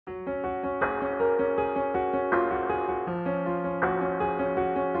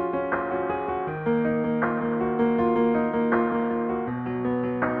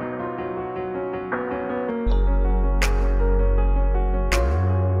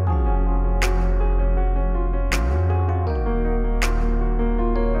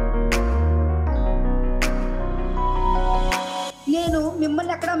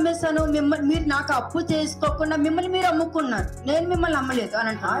అమ్మేశాను, మీరు నాకు అప్పు చేసుకోకుండా మిమ్మల్ని మీరు అమ్ముకున్నారు, నేను మిమ్మల్ని అమ్మలేదు అని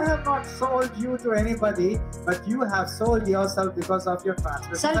అంటారు. I have not sold you to anybody, but you have sold yourself because of your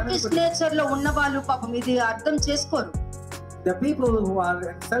transgressions. Selfish nature లో ఉన్న వాళ్ళు పాపం ఇది అర్థం చేసుకోరు. The people who are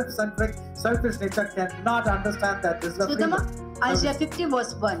in selfish nature cannot understand that this is a freedom. Isaiah 50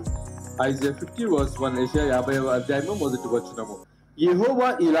 verse 1. Isaiah 50 verse 1. యెషయా 50వ అధ్యాయము మొదటి వచనము. యెహోవా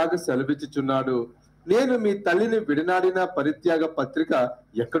ఇలాగ సెలవిచ్చుచున్నాడు, నేను మీ తల్లిని విడనాడిన పరిత్యాగ పత్రిక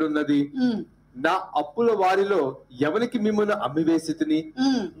ఎక్కడున్నది? నా అప్పుల వారిలో ఎవరికి మిమ్మల్ని అమ్మివేసితిని?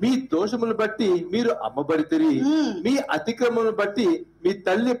 మీ దోషములను బట్టి మీరు అమ్మబడితిరి, మీ అతిక్రమములను బట్టి మీ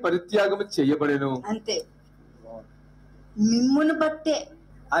తల్లి పరిత్యాగము చేయబడెను. అంతే, మిమ్మును బట్టే.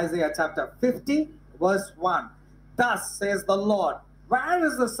 Isaiah chapter 50 verse 1. Thus says the Lord, where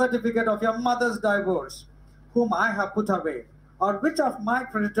is the certificate of your mother's divorce, whom I have put away? Or which of my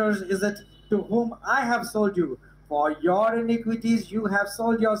creditors is it to whom I have sold you? For your iniquities you have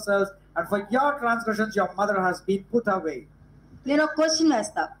sold yourselves, and for your transgressions your mother has been put away. నేను ఒక question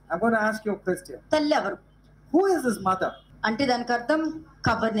వేస్తా. I'm going to ask you a question. తల్లి ఎవరు? Who is this mother? అంటే దానికి అర్థం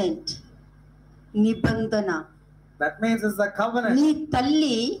covenant, నిబంధన. That means it's the covenant. నీ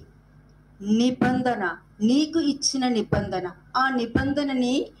తల్లి నిబంధన, నీకు ఇచ్చిన నిబంధన. ఆ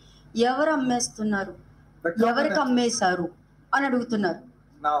నిబంధనని ఎవరు అమ్మేస్తున్నారు, ఎవరికి అమ్మేశారు అని అడుగుతున్నారు.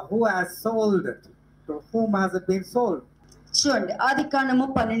 Now who has sold it? To whom has it been sold? చూడండి, ఆదికాండము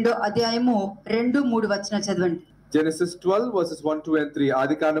 12వ అధ్యాయము 2-3 వచనాలు చదవండి. Genesis 12 verses 1, 2 and 3.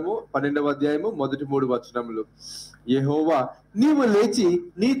 ఆదికాండము 12వ అధ్యాయము మొదటి 3 వచనములు. యెహోవా, నీవు లేచి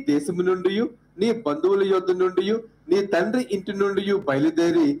నీ దేశము నుండి, నీ బంధువుల యొద్ద నుండి, నీ తండ్రి ఇంటి నుండి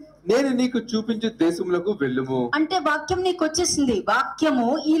బయలుదేరి నేను నీకు చూపించే దేశములకు వెళ్ళుము. అంటే వాక్యం నీకు వచ్చేసింది. వాక్యము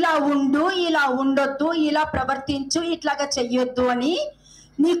ఇలా ఉండు, ఇలా ఉండొద్దు, ఇలా ప్రవర్తించు, ఇట్లాగా చెయ్యొద్దు అని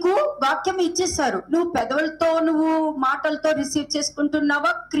నీకు వాక్యం ఇచ్చేసారు. నువ్వు పెదవులతో, నువ్వు మాటలతో రిసీవ్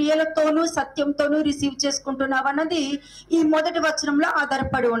చేసుకుంటున్నావా, క్రియలతోనూ సత్యంతోనూ రిసీవ్ చేసుకుంటున్నావా అన్నది ఈ మొదటి వచనంలో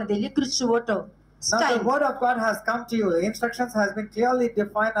ఆధారపడి ఉన్నది. Now the word of God has come to you. The instructions has been clearly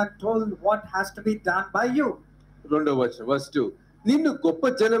defined and told what has to be done by you. రెండవ వచనం verse 2. నిన్ను గొప్ప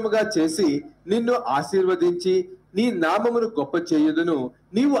జనముగా చేసి నిన్ను ఆశీర్వదించి నీ నామమును గొప్ప చేయుదును,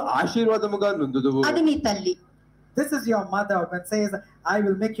 నీవు ఆశీర్వాదముగా నుందుదువు. అది నీ తల్లి. This is your mother when says, I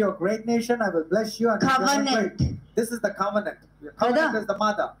will make you a great nation, I will bless you and covenant. This is the covenant. Your covenant is the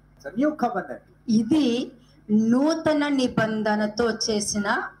mother. It's a new covenant. ఇది నూతన నిబంధనతో చేసిన,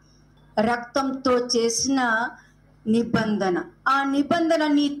 రక్తంతో చేసిన నిబంధన. ఆ నిబంధన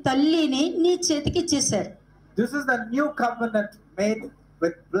నీ తల్లిని నీ చేతికి ఇచ్చేశారు. This is the new covenant made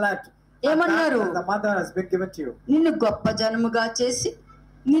with blood. ఏమన్నారు? The mother has been given to you. నిన్ను గొప్ప జనముగా చేసి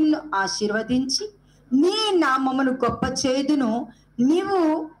నిన్ను ఆశీర్వదించి నీ నామమును గొప్ప చేయుదును, నీవు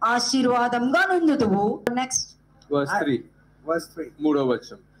ఆశీర్వాదంగా నుందుదువు. Next verse 3. Verse 3. మూడవ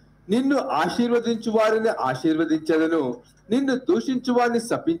వచనం. నిన్ను ఆశీర్వదించు వారిని ఆశీర్వదించెదను, నిన్ను దూషించు వారిని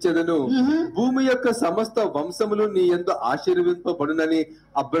శపించెదను, భూమి యొక్క సమస్త వంశములు నీ యందు ఆశీర్వదింపబడునని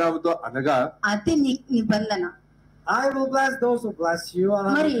అబ్రాహాముతో అనగా. అది నిబంధన. I will bless those who bless you and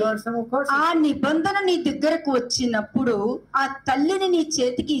I will curse them who curse you. ఆ నిబంధన నీ దగ్గరకు వచ్చినప్పుడు, ఆ తల్లిని నీ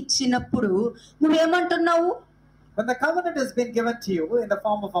చేతికి ఇచ్చినప్పుడు నువ్వేమంటున్నావు? When the covenant has been given to you in the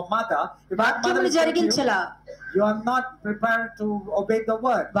form of a mother, వాక్యమును జరిగించలా. You are not prepared to obey the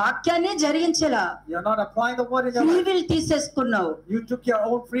word. వాక్యాన్ని జరిగించలా. You are not applying the word in your life. Free will తీసేసుకున్నావు. You took your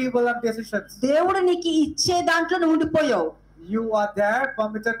own free will and decisions. దేవుడు నీకు ఇచ్చే దాంట్లో నువ్వు ఉండిపోయావు. You are there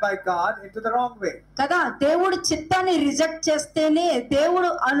permitted by God into the wrong way. కదా, దేవుడు చిత్తాన్ని reject చేస్తేనే దేవుడు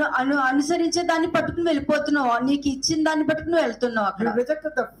అనుసరించే దాన్ని పట్టుకుని వెళ్ళిపోతున్నావు. నీకు ఇచ్చిన దాన్ని పట్టుకుని వెళ్తున్నావు.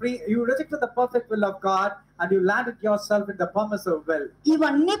 You rejected the perfect will of God and you landed yourself in the permissive will.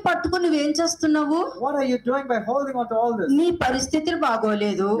 ఇవన్నీ పట్టుకుని నువ్వేం చేస్తున్నావు? What are you doing by holding on to all this? నీ పరిస్థితులు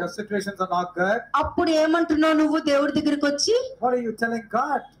బాగోలేదు. Your situations are not good. అప్పుడు ఏమంటున్నావు నువ్వు దేవుడి దగ్గరికి వచ్చి? What are you telling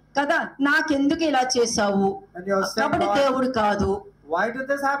God? కదా, నాకెందుకు ఇలా చేసావు? కాబట్టి దేవుడు కాదు. Why did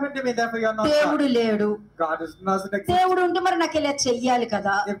this happen to me? Therefore you are not God. దేవుడు లేడు. God doesn't exist. దేవుడు ఉంటే మరి నాకు ఇలా చెయ్యాలి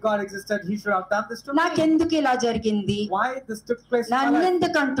కదా. If God existed, he should have done this to me. నాకెందుకు ఇలా జరిగింది? Why this took place?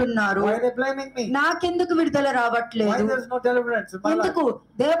 నన్నెందుకు అంటున్నారు? Why are they blaming me? నాకెందుకు విడుదల రావట్లేదు? Why there is no deliverance in my life? ఎందుకు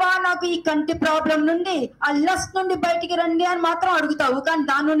దేవా నాకు ఈ కంటి ప్రాబ్లం నుండి, ఆ లస్ట్ నుండి బయటికి రండి అని మాత్రం అడుగుతావు, కానీ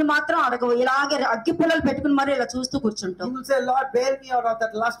దాని నుండి మాత్రం అడగవు. ఇలాగే అగ్గి పుల్లలు పెట్టుకుని మరి ఇలా చూస్తూ కూర్చుంటావు. You will say, Lord, bail me out of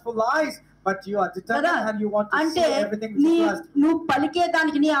that lustful eyes. But you are determined and you want to see everything which is lust. నువ్వు పలికే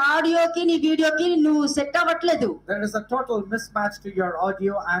దానికి, నీ ఆడియోకి నీ వీడియోకి నువ్వు సెట్ అవ్వట్లేదు. There is a total mismatch to your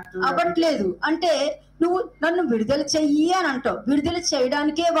audio and to అవ్వట్లేదు. అంటే నువ్వు నన్ను విడుదల చెయ్యి అని అంటావు. విడుదల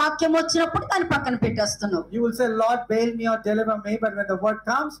చేయడానికే వాక్యం వచ్చినప్పుడు దాన్ని పక్కన పెట్టేస్తున్నావు. You will say, Lord, bail me or deliver me, but when the word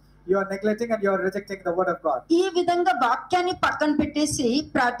comes, you are neglecting and you are rejecting the word of God. ఈ విధంగా వాక్యాన్ని పక్కన పెట్టేసి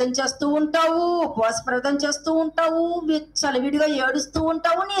ప్రార్థన చేస్తూ ఉంటావు, ఉపవాస ప్రార్థన చేస్తూ ఉంటావు, చలవిడిగా ఏడుస్తూ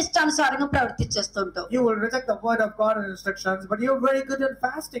ఉంటావు, నీ ఇష్టానుసారంగా ప్రవర్తించేస్తూ ఉంటావు. You will reject the word of God and instructions, but you are very good in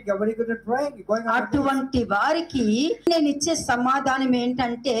fasting, you are very good in praying, going on. అటువంటి వారికి నేను ఇచ్చే సమాధానం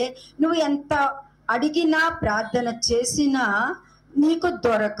ఏంటంటే, నువ్వు ఎంత అడిగినా ప్రార్థన చేసినా నీకు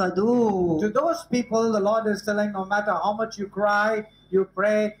దొరకదు. To those people, the Lord is telling, no matter how much you cry, you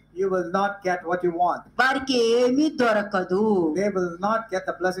pray, you will not get what you want. వారికి ఏమీ దొరకదు. They will not get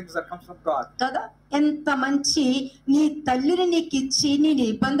the blessings that comes from God. కదా, ఎంత మంచి నీ తల్లిని నీకు ఇచ్చి, నీ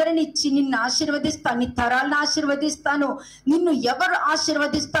నిబంధనని ఇచ్చి నిన్ను ఆశీర్వదిస్తాను, నీ తరాలను ఆశీర్వదిస్తాను, నిన్ను ఎవరు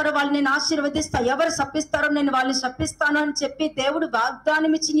ఆశీర్వదిస్తారో వాళ్ళు నేను ఆశీర్వదిస్తా, ఎవరు శపిస్తారో నేను వాళ్ళని శపిస్తాను అని చెప్పి దేవుడు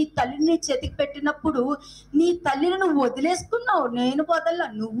వాగ్దానం ఇచ్చి నీ తల్లిని చేతికి పెట్టినప్పుడు నీ తల్లిని నువ్వు వదిలేసుకున్నావు. నేను వదల్లా,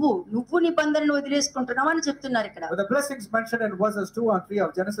 నువ్వు నిబంధనను వదిలేసుకుంటున్నావు అని చెప్తున్నారు ఇక్కడ. But the blessings mentioned in verses 2 and 3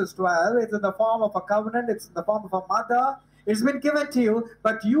 of Genesis 12, it's in the form of a covenant, it's in the form of a mother. It's been given to you,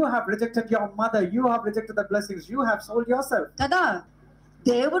 but you have rejected your mother. You have rejected the blessings. You have sold yourself. కదా,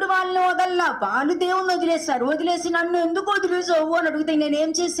 దేవుడు వాళ్ళని వదల్లా, వాళ్ళు దేవుణ్ణి వదిలేశారు. వదిలేసి నన్ను ఎందుకు వదిలేసావు అని అడిగితే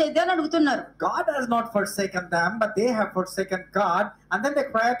నేనేం చేసేది అని అడుగుతున్నారు. God has not forsaken them, but they have forsaken God. And then they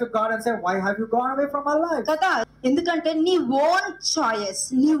cry to God and say, why have you gone away from our life? కదా, ఎందుకంటే నీ ఓన్ చాయిస్,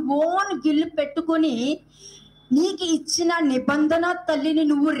 నీ ఓన్ గిల్లు పెట్టుకుని నీకు ఇచ్చిన నిబంధన తల్లిని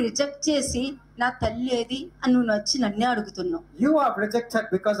నువ్వు రిజెక్ట్ చేసి నా తల్లి ఏది అని నువ్వు వచ్చి నన్నే అడుగుతున్నావు. You have rejected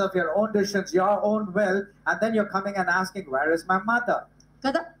because of your own decisions, your own will, and then you're coming and asking, where is my mother?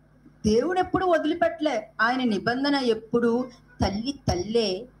 కదా, దేవుడు ఎప్పుడు వదిలిపెట్టలే. ఆయన నిబంధన ఎప్పుడు తల్లి తల్లే,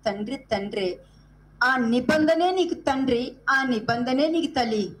 తండ్రి తండ్రే. ఆ నిబంధనే నీకు తండ్రి, ఆ నిబంధనే నీకు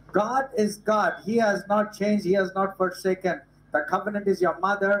తల్లి. God is God. He has not changed. He has not forsaken. The covenant is your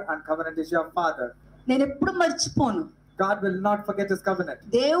mother and covenant is your father. నేను ఎప్పుడు మర్చిపోను. God will not forget his covenant.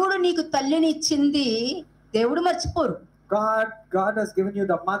 దేవుడు నీకు తల్లిని ఇచ్చింది దేవుడు మర్చిపోరు. God has given you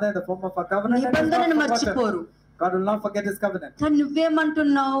the mother in the form of a covenant. నిబంధనను మర్చిపోరు. God will not forget his covenant. కానీ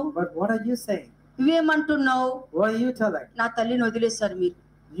నువ్వేమంటున్నావు? But what are you saying? నువ్వేమంటున్నావు? What are you telling? నా తల్లిని వదిలేశారు మీరు.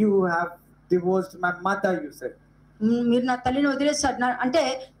 You have divorced my mother, you said. మీరు నా తల్లిని వదిలేశారు అంటే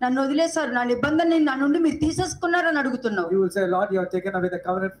నన్ను వదిలేశారు, నా నిబంధన నా నుండి మీరు తీసేసుకున్నారని అడుగుతున్నావు. You will say, Lord, you have taken away the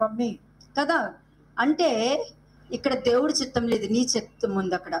covenant from me. కదా, అంటే ఇక్కడ దేవుడి చిత్తం లేదు, నీ చిత్తం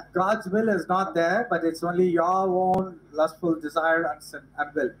ఉంది అక్కడ. God's will is not there, but it's only your own lustful desire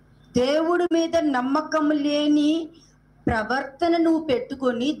and will. దేవుడి మీద నమ్మకం లేని ప్రవర్తన నువ్వు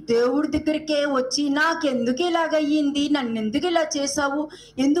పెట్టుకొని దేవుడి దగ్గరికే వచ్చి నాకెందుకు ఇలాగయ్యింది, నన్ను ఎందుకు ఇలా చేసావు,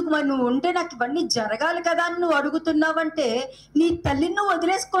 ఎందుకు మరి నువ్వు ఉంటే నాకు ఇవన్నీ జరగాలి కదా అని నువ్వు అడుగుతున్నావంటే నీ తల్లిని నువ్వు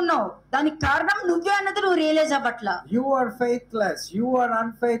వదిలేసుకున్నావు. దానికి కారణం నువ్వే అన్నది నువ్వు realise అవ్వట్లా. You are faithless, you are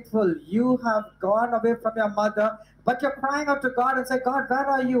unfaithful, you have gone away from your mother, but you're crying out to God and say, God, where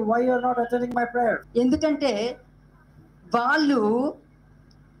are you? Why you are not attending my prayer? ఎందుకంటే వాళ్ళు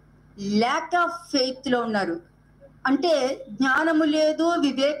lack of faith లో ఉన్నారు. అంటే జ్ఞానము లేదు,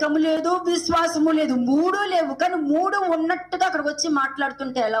 వివేకము లేదు, విశ్వాసము లేదు, మూడు లేవు. కానీ మూడు ఉన్నట్టుగా అక్కడికి వచ్చి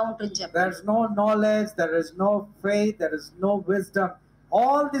మాట్లాడుతుంటే ఎలా ఉంటుంది చెప్పండి. There is no knowledge, there is no faith, there is no wisdom.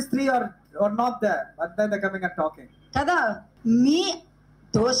 All these three are not there, but then they're coming and talking. కదా, మీ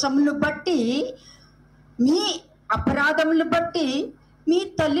దోషములు బట్టి, మీ అపరాధములు బట్టి మీ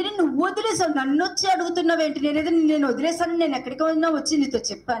తల్లిని నువ్వు వదిలేసావు. నన్ను వచ్చి అడుగుతున్నావేంటి? నేను వదిలేసాను, నేను ఎక్కడికి వచ్చినా వచ్చి నీతో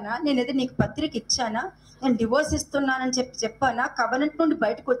చెప్పానా? నేనేదో నీకు పత్రిక ఇచ్చానా? నేను డివోర్స్ ఇస్తున్నానని చెప్పానా? కవనెంట్ నుండి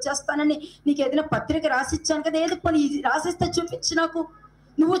బయటకు వచ్చేస్తానని నీకు ఏదైనా పత్రిక రాసిచ్చాను కదా, ఏదో పని రాసిస్తే చూపించు, నాకు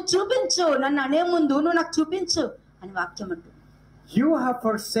నువ్వు చూపించు, నన్ను అనే ముందు నువ్వు నాకు చూపించు అని వాక్యం అంటుంది. You have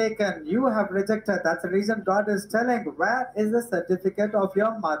forsaken, you have rejected. That's the reason God is telling, where is the certificate of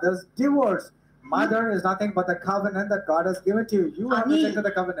your mother's divorce? Mother is nothing but the covenant that God has given to you. You have rejected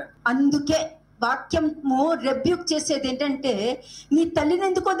the covenant. అందుకే వాక్యము rebuke చేసేది ఏంటంటే, నీ తల్లిని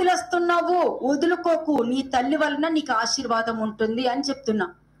ఎందుకు వదిలేస్తున్నావు? వదులుకోకు, నీ తల్లి వలన నీకు ఆశీర్వాదం ఉంటుంది అని చెప్తున్నా.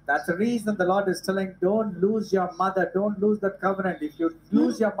 That's the reason the Lord is telling, don't lose your mother, don't lose that covenant. If you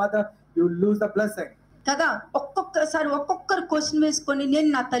lose your mother, you lose the blessing. కదా, ఒక్కొక్కసారి ఒక్కొక్కరు క్వశ్చన్ వేసుకొని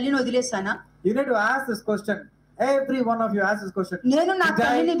నేను నా తల్లిని వదిలేసానా? You need to ask this question. Every one of you ask this question. నేను నా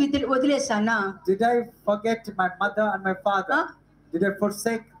తల్లిని వదిలేసానా? Did I forget my mother and my father? Did I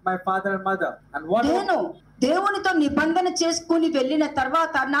forsake my father and mother? And what? నేను దేవునితో నిబంధన చేసుకుని వెళ్ళిన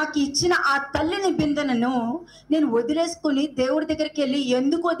తర్వాత నాకు ఇచ్చిన ఆ తల్లి నిబంధనను నేను వదిలేసుకుని దేవుడి దగ్గరికి వెళ్ళి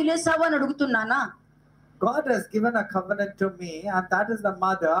ఎందుకు వదిలేసావు అని అడుగుతున్నానా? God has given a covenant to me, and that is the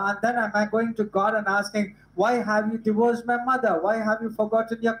mother. And then am I going to God and asking, why have you divorced my mother? Why have you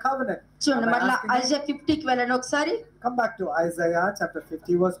forgotten your covenant? చూడండి Am I మళ్ళా asking him? Isaiah 50కి వెళ్ళండి ఒకసారి. Come back to Isaiah chapter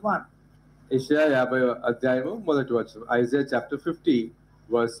 50 verse 1. యెషయా 50వ అధ్యాయము మొదటి వచనం. Isaiah chapter 50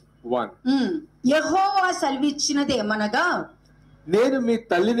 verse 1. యెహోవా సెలవిచ్చినది ఏమనగా, నేను మీ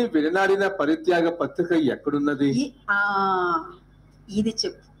తల్లిని విడనాడిన పరిత్యాగ పత్రిక ఎక్కడున్నది? ఇది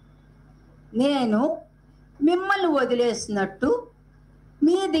చెప్పు. నేను మిమ్మల్ని వదిలేసినట్టు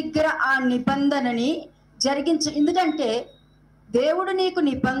మీ దగ్గర ఆ నిబంధనని ఎందుకంటే దేవుడు నీకు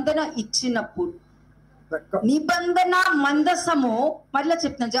నిబంధన ఇచ్చినప్పుడు, నిబంధన మందసము, మరలా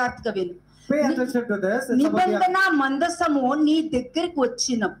చెప్తున్నా జాగ్రత్తగా విను. Pay attention to this. నిబంధన మందసము నీ దగ్గరికి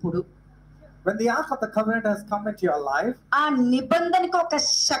వచ్చినప్పుడు, when the ark of the covenant has come into your life, ఆ నిబంధనకి ఒక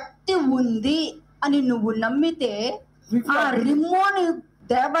శక్తి ఉంది అని నువ్వు నమ్మితే, ఆ రిమోని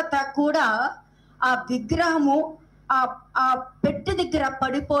దేవత కూడా ఆ విగ్రహము ఆ పెట్టి దగ్గర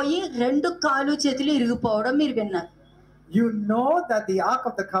పడిపోయి 2 కాళ్ళు చేతులు ఇరిగిపోవడం మీరు విన్నారు. You know that the ark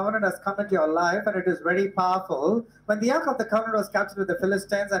of the covenant has come into your life and it is very powerful. When the ark of the covenant was captured with the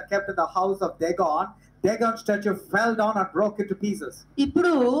Philistines and kept in the house of Dagon, Dagon's statue fell down and broke into pieces.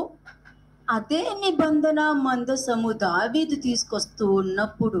 ఇప్పుడు అదే నిబంధన మందసము దావీదు తీసుకొస్తూ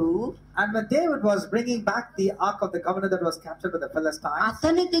ఉన్నప్పుడు, and when David was bringing back the ark of the covenant that was captured with the Philistines,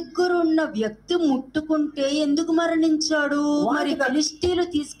 అతని దగ్గర ఉన్న వ్యక్తి ముట్టుకుంటే ఎందుకు మరణించాడు? మరి ఫిలిష్తీయులు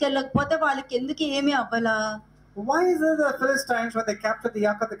తీసుకెళ్ళకపోతే వాళ్ళకి ఎందుకు ఏమీ అవ్వలా? why is it the Philistines, when they captured the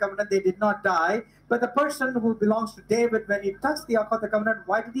ark of the covenant, they did not die, but the person who belongs to David, when he touched the ark of the covenant,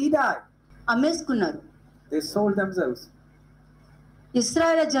 why did he die? అమ్మేసుకున్నారు. They sold themselves.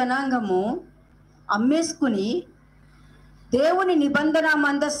 ఇశ్రాయేలు జనాంగము అమ్మేసుకుని దేవుని నిబంధన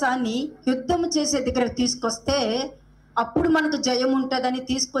మందసాన్ని యుద్ధము చేసే దగ్గర తీసుకొస్తే అప్పుడు మనకు జయం ఉంటుందని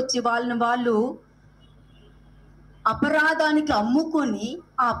తీసుకొచ్చి వాళ్ళు అపరాధానికి అమ్ముకొని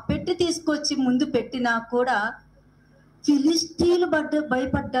ఆ పెట్టి తీసుకొచ్చి ముందు పెట్టినా కూడా ఫిలిష్తీయులు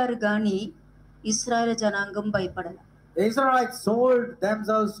భయపడ్డారు కానీ ఇశ్రాయేలు జనాంగం భయపడల. The Israelites sold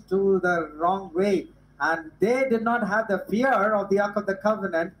themselves to the wrong way, and they did not have the fear of the ark of the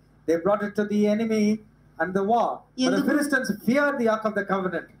covenant. They brought it to the enemy and the war. But the Philistines feared the ark of the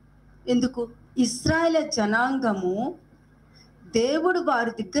covenant. ఎందుకు? ఇశ్రాయేలు జనాంగము దేవుడు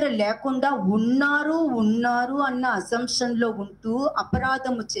వారి దగ్గర లేకుండా ఉన్నారు అన్న assumption లో ఉంటూ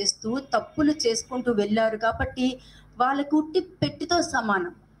అపరాధము చేస్తూ తప్పులు చేసుకుంటూ వెళ్ళారు కాబట్టి వాళ్ళకి ఉట్టి పెట్టితో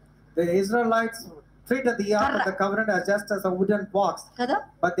సమానం. The Israelites treated the ark of the covenant as just as a wooden box, కదా?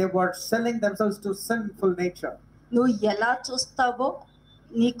 but they were selling themselves to sinful nature. నువ్వు ఎలా చూస్తావో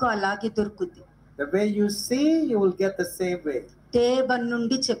నీకు అలాగే దొరుకుద్ది. The way you see, you will get the same way. Day 1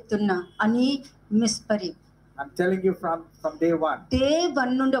 నుండి చెప్తున్నా అని మిస్పరి. I'm telling you from day 1. Day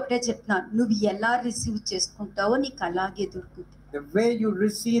 1 నుండి ఒకటే చెప్తున్నా, నువ్వు ఎలా రిసీవ్ చేసుకుంటావో నీకు అలాగే దొరుకుద్ది. The way you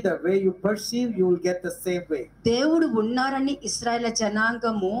receive, the way you perceive, you will get the same way. దేవుడు ఉన్నారని ఇశ్రాయేలు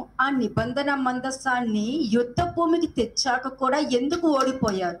జనాంగము ఆ నిబంధన మందసాన్ని యుద్ధ భూమికి తెచ్చాక కూడా ఎందుకు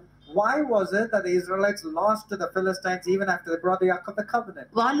ఓడిపోయారు? Why was it that the Israelites lost to the Philistines even after they brought the ark of the covenant?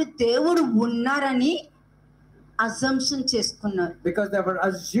 వాళ్ళు దేవుడు ఉన్నారని అజంప్షన్ చేసుకున్నారు. Because they were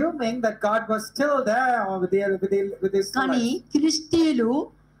assuming that God was still there with his కానీ ఫిలిష్తీయులు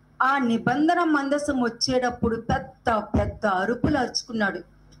ఆ నిబంధన మందసం వచ్చేటప్పుడు పెద్ద అరుపులు అరుచుకున్నాడు.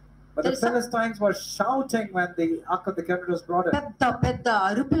 But the Philistines were shouting when the ark of the covenant was brought in. పెద్ద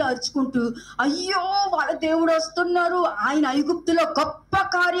అరుపులు అరుచుకుంటూ, అయ్యో వాళ్ళ దేవుడు వస్తున్నారు, ఆయన ఐగుప్తులో గొప్ప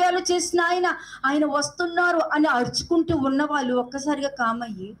కార్యాలు చేసిన ఆయన వస్తున్నారు అని అరుచుకుంటూ ఉన్న వాళ్ళు ఒక్కసారిగా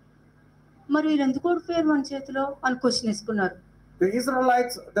కామయ్యి, మరి వీళ్ళు ఎందుకు ఓడిపోయారు మన చేతిలో అని క్వశ్చన్ వేసుకున్నారు. The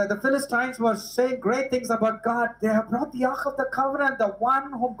Israelites, the Philistines were saying great things about God. They have brought the ark of the covenant, the one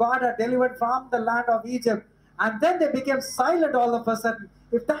whom God had delivered from the land of Egypt. And then they became silent all of a sudden.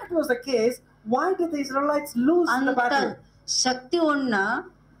 If that was the case, why did the Israelites lose the battle? శక్తి ఉన్న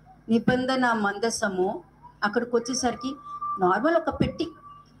నిబంధన మందసము అక్కడికి వచ్చేసరికి normal ఒక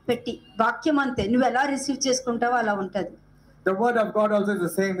పెట్టి వాక్యం అంతే, నువ్వు ఎలా రిసీవ్ చేసుకుంటావో అలా ఉంటది. The word of God also is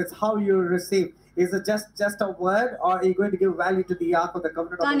the same. It's how you receive. Is it just a word, or are you going to give value to the ark of the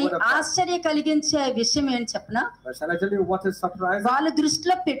covenant of the word of God? ఆశ్చర్య కలిగించే విషయం ఏంటి చెప్పనా? Shall I tell you what is surprising? వాళ్ళ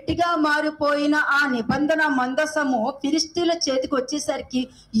దృష్టిలో పెట్టిగా మారిపోయిన ఆ నిబంధన మందసము ఫిలిష్తీయుల చేతికి వచ్చేసరికి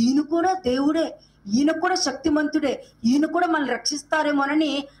ఈయన కూడా దేవుడే, ఈయన కూడా శక్తిమంతుడే, ఈయన కూడా మనల్ని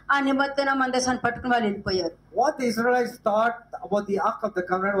రక్షిస్తారేమోనని ఆ నిబంధన మందసాన్ని పట్టుకుని వాళ్ళు వెళ్ళిపోయారు. What the Israelites thought about the ark of the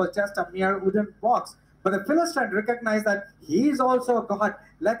covenant was just a mere wooden box. But the Philistines recognized that he is also a God.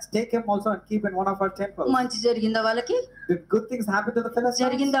 Let's take him also and keep in one of our temples. మంచి జరిగిందా వాళ్ళకి? Did good things happen to the Philistines?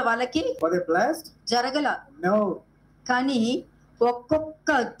 జరిగిందా వాళ్ళకి? Were they blessed? జరగల. No. కానీ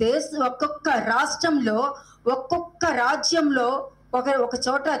ఒక్కొక్క రాష్ట్రంలో ఒక్కొక్క రాజ్యంలో ఒక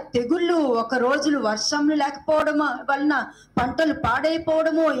చోట తెగుళ్ళు, ఒక రోజులు వర్షంలు లేకపోవడం వలన పంటలు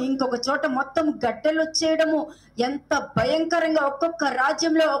పాడైపోవడము, ఇంకొక చోట మొత్తం గడ్డలు వచ్చేయడము, ఎంత భయంకరంగా ఒక్కొక్క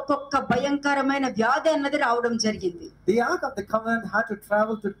రాజ్యంలో ఒక్కొక్క భయంకరమైన వ్యాధి అన్నది రావడం జరిగింది. The Ark of the Covenant had to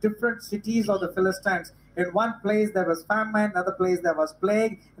travel to different cities of the Philistines. In one place there was famine, another place there was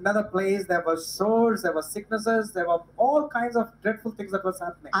plague, another place there was swords, there were sicknesses, there were all kinds of dreadful things that was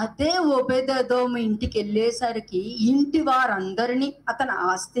happening. అదే ఓబేదెదోము ఇంటికి వెళ్ళేసరికి ఇంటి వారందరినీ, అతని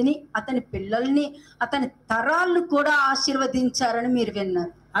ఆస్తిని, అతని పిల్లల్ని, అతని తరాలను కూడా ఆశీర్వదించారని మీరు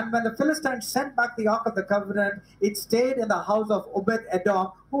విన్నారు. And when the Philistines sent back the Ark of the Covenant, it stayed in the house of Obed-Edom,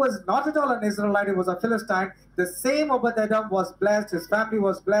 who was not at all an Israelite, he was a Philistine. The same Obed-Edom was blessed, his family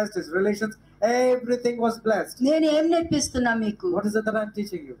was blessed, his relations, everything was blessed. నేను ఏం నేర్పిస్తున్నా మీకు? What is it that I'm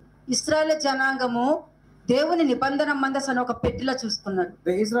teaching you? ఇశ్రాయేలు జనాంగము దేవుని నిబంధన మందసను ఒక పెట్టెలో చూసుకున్నారు.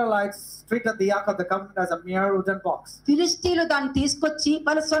 The Israelites treated the Ark of the Covenant as a mere wooden box. ఫిలిష్తీయులు దాన్ని తీసుకొచ్చి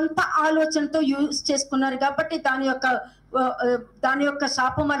వాళ్ళ సొంత ఆలోచనతో యూజ్ చేసుకున్నారు కాబట్టి దాని యొక్క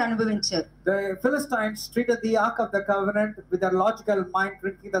శాపం అని అనుభవించారు. The Philistines treated the Ark of the Covenant with their logical mind,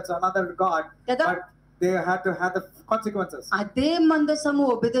 thinking that's another god, but they had to have the consequences. అదే మందసము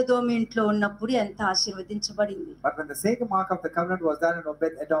ఒబెదెదోము ఇంట్లో ఉన్నప్పుడు ఎంత ఆశీర్వదించబడింది. But when the same Ark of the Covenant was there in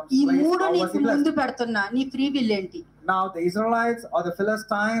Obed-Edom's ఈ place, మూడు how was నీకు he blessed? ముందు పెడుతున్నా, నీ ఫ్రీ విల్ ఏంటి? Now the Israelites or the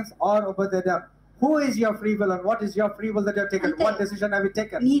Philistines or Obed-Edom, who is your free will and what is your free will that you have taken? What decision have you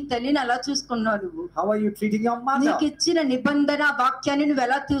taken? నీ తల్లిని ఎలా చూసుకున్నావు నువ్వు? How are you treating your mother? నీకు ఇచ్చిన నిబంధన వాక్యాన్ని నువ్వు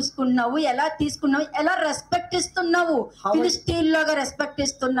ఎలా తీసుకున్నావు, ఎలా రెస్పెక్ట్ ఇస్తున్నావు? ఫిలిష్తీయుల్లాగా రెస్పెక్ట్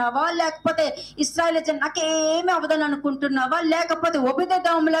ఇస్తున్నావా, లేకపోతే ఇశ్రాయేలు జనం నాకేమీ అవదని అనుకుంటున్నావా, లేకపోతే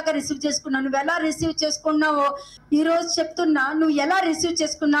ఒబెదెదోములాగా రిసీవ్ చేసుకున్నావు? నువ్వు ఎలా రిసీవ్ చేసుకున్నావో ఈ రోజు చెప్తున్నా. నువ్వు ఎలా రిసీవ్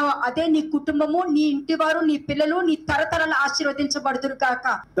చేసుకున్నావో అదే నీ కుటుంబము, నీ ఇంటి వారు, నీ పిల్లలు, నీ తరతరాలు ఆశీర్వదించబడుదురు కాక.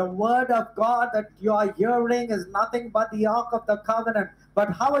 The word of God that you are hearing is nothing but the Ark of the Covenant. But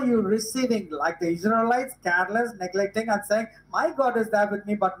how are you receiving? Like the Israelites, careless, neglecting and saying, my God is there with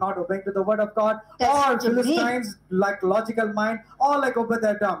me, but not obeying to the word of God. Or Philistines, like logical mind, or like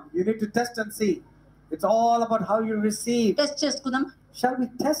Obed-Edom. You need to test and see. It's all about how you receive. Test చేసుకుందాం. Shall we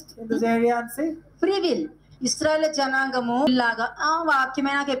test in this area and see? Free will. ఇశ్రాయేలు జనాంగము లాగా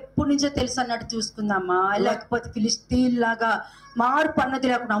వాక్యమే నాకు ఎప్పటి నుంచో తెలుసు అన్నట్టు చూసుకుందామా, లేకపోతే ఫిలిష్తీన్ లాగా మార్పు అన్నది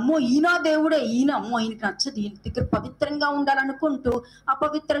లేకుండా అమ్మో ఈయన దేవుడే, అమ్మో ఈయనకి నచ్చదు, ఈయన దగ్గర పవిత్రంగా ఉండాలనుకుంటూ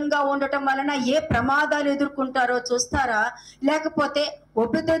అపవిత్రంగా ఉండటం వలన ఏ ప్రమాదాలు ఎదుర్కొంటారో చూస్తారా? లేకపోతే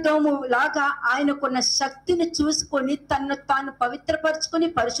ఒబెదెదోము లాగా ఆయనకున్న శక్తిని చూసుకొని తను తాను పవిత్రపరచుకుని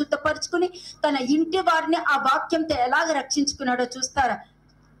పరిశుద్ధపరచుకుని తన ఇంటి వారిని ఆ వాక్యంతో ఎలాగ రక్షించుకున్నాడో చూస్తారా?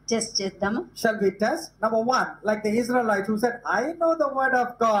 టెస్ట్ చేద్దాము. Shall we test? Number one, like the Israelites who said, I know the word of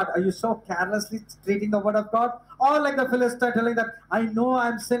God. Are you so carelessly treating the word of God? Or like the Philistine telling that, I know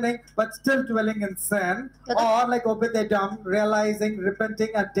I'm sinning, but still dwelling in sin. Or like Obed-Edom, realizing,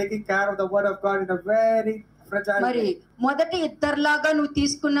 repenting and taking care of the word of God in a very fragile మరి way. మొదటి ఇద్దరులాగా నువ్వు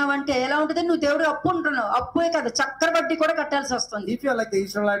తీసుకున్నావంటే ఎలా ఉంటుంది? నువ్వు దేవుడు అప్పు ఉంటున్నావు, అప్పుే కదా చక్కెర వడ్డీ కూడా కట్టాల్సి వస్తుంది. If you're like the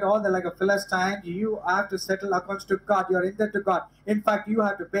Israelite or like a Philistine, you have to settle accounts to God. You're indebted to God. In fact, you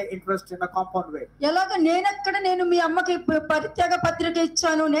have to pay interest in a compound way. ఎలాగ నేను మీ అమ్మకి పరిత్యాగ పత్రిక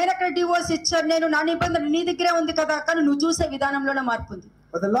ఇచ్చాను, నేనెక్కడ divorce ఇచ్చాను, నేను నా నిబంధన నీ దగ్గరే ఉంది కదా, కానీ నువ్వు చూసే విధానంలోనే మార్పు ఉంది.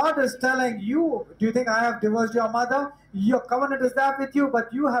 But the Lord is telling you, do you think I have divorced your mother? Your covenant is there with you, but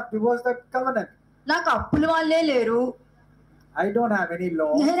you have divorced the covenant. నాకు అప్పుల వాళ్ళే లేరు, I don't have any law.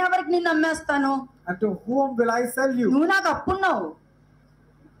 నేను ఎవరికి నిన్ను అమ్మేస్తాను? And to whom will I sell you? నువ్వు నాకు అప్పున్నావు,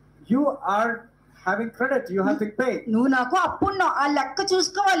 You are having credit. You have to pay. నువ్వు నాకు అప్పున్నావు, ఆ లెక్క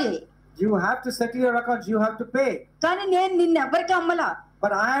చూసుకోవాలి. You have to settle your accounts. You have to pay. కానీ నేను నిన్ను ఎవరికి అమ్మలా.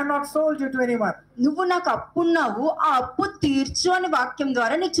 But I have not sold you to anyone. నువ్వు నాకు అప్పున్నావు, ఆ అప్పు తీర్చు అని వాక్యం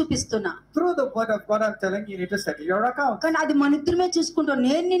ద్వారా నీకు చూపిస్తున్నా. Through the word of God, I'm telling you, you need to settle your account. కానీ అది మన ఇద్దరమే చూసుకుంటావు.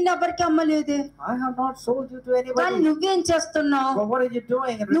 నేను నిన్ను ఎవరికి అమ్మలేదే. I have not sold you to కానీ anybody. నువ్వేం చేస్తున్నావు? But what are you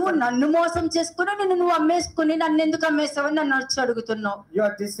doing? నువ్వు నన్ను మోసం చేసుకుని నువ్వు అమ్మేసుకుని నన్ను ఎందుకు అమ్మేసావని నన్ను వచ్చి అడుగుతున్నావు. You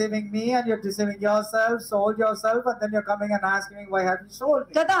are deceiving me and you're deceiving yourself, sold yourself, and then you're coming and asking me, why have you sold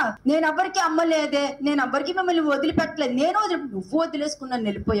me? కదా, నేను ఎవరికి అమ్మలేదే, నేను ఎవరికి మిమ్మల్ని వదిలిపెట్టలేదు, నువ్వు వదిలేసుకున్నాను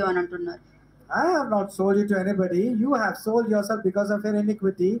వెళ్ళిపోయావు అని అంటున్నారు. I have not sold you to anybody. You have sold yourself because of your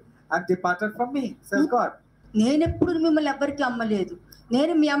iniquity and departed from me, says God. నేను ఎప్పుడు మిమ్మల్ని ఎవరికి అమ్మలేదు.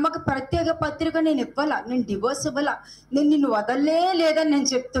 నేను మీ అమ్మకి ప్రత్యేక పత్రిక నేను ఇవ్వాలా, నేను డివోర్స్ ఇవ్వాలా, నేను నిన్ను వదలలే లేదని నేను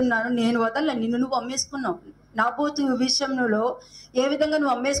చెప్తున్నాను. నేను వదల, నిన్ను నువ్వు అమ్మేసుకున్నావు. నాబోతు విషయంలో ఏ విధంగా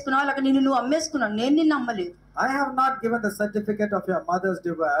నువ్వు అమ్మేసుకున్నావు అలాగే నువ్వు అమ్మేసుకున్నావు, నేను నిన్ను అమ్మలేదు. I have not given the certificate of your mother's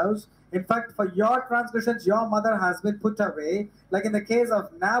divorce. In fact, for your transgressions, your mother has been put away. Like in the case of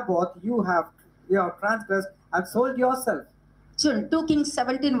Naboth, you have transgressed and sold yourself. చూడండి 2 Kings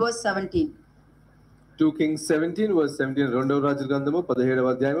 17 verse 17. 2 Kings 17 verse 17 రెండవ రాజుల గ్రంథము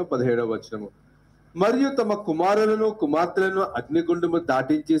 17వ అధ్యాయము 17వ వచనము. మరియు తమ కుమారులను కుమార్తెలను అగ్నిగుండము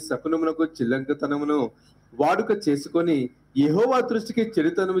దాటించి శకునమునకు చిల్లంకతనమును వాడుక చేసుకొని యెహోవా దృష్టికి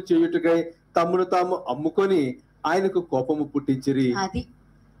చెడుతనము చేయుటకై తమ్మును తాము అమ్ముకొని ఆయనకు కోపము పుట్టించిరి. అది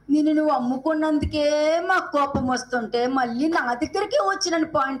నిన్ను నువ్వు అమ్ముకున్నందుకే మాకు కోపం వస్తుంటే మళ్ళీ నా దగ్గరికి వచ్చి నన్ను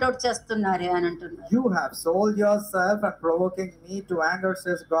పాయింట్అవుట్ చేస్తున్నారే అని అంటున్నారు. You have sold yourself and provoking me to anger,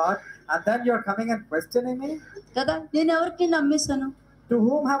 says God, and then you're coming and questioning me? కదా, నేను ఎవరికి అమ్మేశాను? To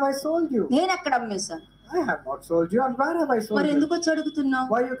whom have I sold you? నేను ఎక్కడ అమ్మేశాను? I have not sold you, and where have I sold మరి you? ఎందుకు వచ్చి అడుగుతున్నావు?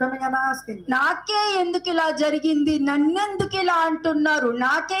 Why are you coming and asking me? నాకే ఎందుకు ఇలా జరిగింది, నన్నెందుకు ఇలా అంటున్నారు,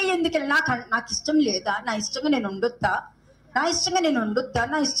 నాకే ఎందుకు ఇలా, నాకు ఇష్టం లేదా, నా ఇష్టంగా నేను ఉండొద్దా, నా ఇష్టంగా నేను ఉండొద్దా,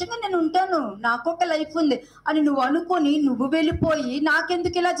 నా ఇష్టంగా నేను ఉంటాను, నాకు ఒక లైఫ్ ఉంది అని నువ్వు అనుకొని నువ్వు వెళ్ళిపోయి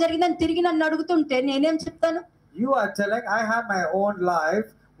నాకెందుకు ఇలా జరిగిందని తిరిగి నన్ను అడుగుతుంటే నేనేం చెప్తాను? You are telling, I have my own life.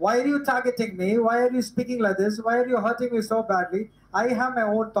 Why are you targeting me? Why are you speaking like this? Why are you hurting me so badly? I have my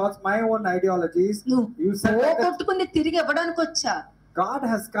own thoughts, my own ideologies. You said like that. కొట్టుకుని తిరిగి ఇవ్వడానికి వచ్చా. God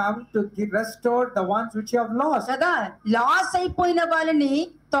has come to restore the ones which you have lost. కదా, loss అయిపోయిన వాళ్ళని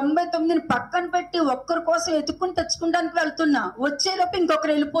 99 పక్కన పెట్టి ఒక్కరి కోసం ఎత్తుకుని తెచ్చుకోవడానికి వెళ్తున్నా, వచ్చేలోపు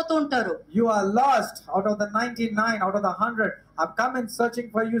ఇంకొకరు వెళ్ళిపోతూ ఉంటారు. You are lost out of the 99, out of the 100. I've come in searching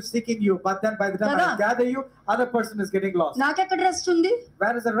for you, seeking you, but then by the time I gather you, other person is getting lost. నాకెక్కడ rest ఉంది?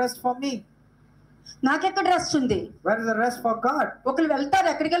 Where is the rest for me? నాకెక్కడ rest ఉంది? Where is the rest for God? ఒకరు వెళ్తారు,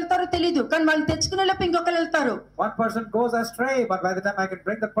 ఎక్కడికి వెళ్తారో తెలియదు, కానీ వాళ్ళు తెచ్చుకునే లోపు ఇంకొకరు వెళ్తారు. One person goes astray, but by the time I can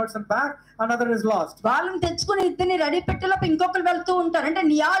bring that person back, another is lost. వాళ్ళని తెచ్చుకుని ఇద్దరిని రెడీ పెట్టేలోపు ఇంకొకరు వెళ్తూ ఉంటారు. అంటే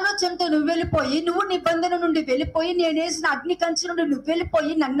నీ ఆలోచనతో నువ్వు వెళ్ళిపోయి, నువ్వు నిబంధన నుండి వెళ్ళిపోయి, నేను వేసిన అగ్ని కంచె నుండి నువ్వు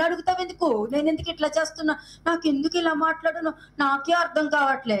వెళ్ళిపోయి నన్ను అడుగుతావు ఎందుకు, నేను ఎందుకు ఇట్లా చేస్తున్నా, నాకు ఎందుకు ఇలా మాట్లాడను, నాకే అర్థం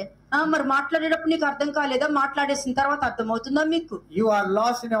కావట్లే. మరి మాట్లాడేటప్పుడు నీకు అర్థం కాలేదా? మాట్లాడేసిన తర్వాత అర్థమవుతుందా మీకు? You are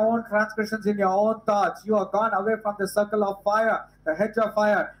lost in your own transgressions, in your own thoughts. You are gone away from the circle of fire, the hedge of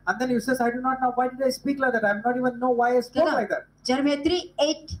fire. And then you says, I do not know, why did I speak like that? I do not even know why I spoke like that. Jeremiah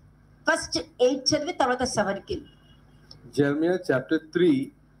 3:8 first 8 చదివి తర్వాత 7కి. Jeremiah chapter 3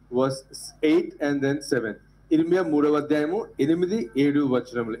 verse 8 and then 7. ఇర్మియా 3వ అధ్యాయము 8, 7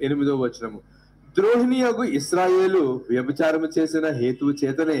 వచనములు. 8వ వచనము. ద్రోహిణియగు ఇశ్రాయేలు వ్యభిచారము చేసిన హేతువు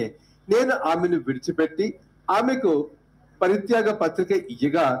చేతనే నేను ఆమెను విడిచిపెట్టి ఆమెకు పరిత్యాగ పత్రిక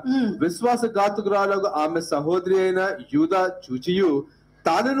ఇయ్యగా విశ్వాసఘాతుకురాలకు ఆమె సహోదరి అయిన యూదా చూచియు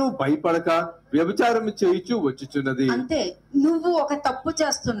తాను భయపడక వ్యభిచారము చేయుచు వచ్చుచున్నది. అంతే, నువ్వు ఒక తప్పు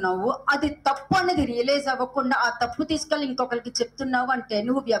చేస్తున్నావు, అది తప్పు అనేది రియలైజ్ అవ్వకుండా ఆ తప్పు తీసుకెళ్ళి ఇంకొకరికి చెప్తున్నావు అంటే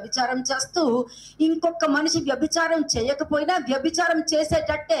నువ్వు వ్యభిచారం చేస్తూ, ఇంకొక మనిషి వ్యభిచారం చేయకపోయినా వ్యభిచారం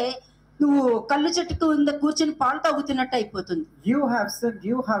చేసేటట్టే నువ్వు కళ్ళు చెట్టు కింద కూర్చొని పాలు తాగుతున్నట్టు అయిపోతుంది. You have sinned,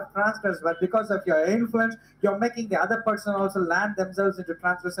 you have transgressed, but because of your influence, you're making the other person also land themselves into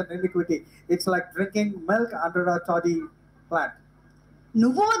transgression and iniquity. It's like drinking milk under a toddy plant.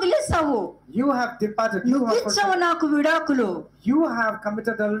 నువ్వు వదిలేసావు, You have departed, you నువ్వు have ఇచ్చావు నాకు విడాకులు, you have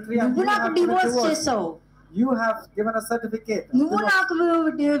committed adultery, and నువ్వు you నాకు have committed divorce divorce. చేసావు, You have given a certificate. నువ్వు నాకు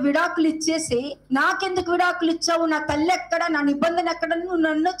విడాకులు ఇచ్చేసి నాకెందుకు విడాకులు ఇచ్చావు, నా తల్లి ఎక్కడ, నా నిబంధన ఎక్కడ, నువ్వు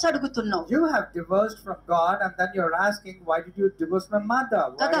నన్ను అడుగుతున్నావు. You have divorced from God, and then you're asking, why did you divorce my mother?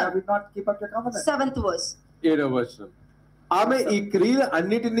 Why have you not keep up your covenant? 7th verse. 7వ వచనం. ఆమె ఈ క్రియలు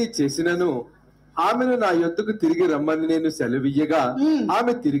అన్నిటినీ చేసినను ఆమెను నా యొద్దకు తిరిగి రమ్మని నేను సెలవియ్యగా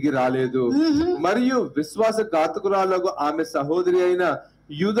ఆమె తిరిగి రాలేదు. మరియు విశ్వాసఘాతుకురాలకు ఆమె సహోదరి అయిన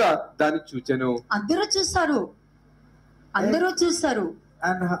యూదా దాన్ని చూచెను. అందరూ చూసారు, అందరూ చూసారు.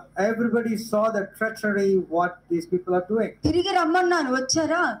 And everybody saw the treachery, what these people are doing. తిరిగి రమ్మన్నాను,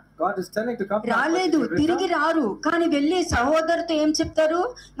 వచ్చారా? God is telling to come. రాలేదు, తిరిగి రారు. కానీ వెళ్ళి సహోదరుతో ఏం చెప్తారు?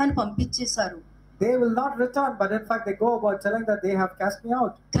 నన్ను పంపించేశారు. They will not return, but in fact they go about telling that they have cast me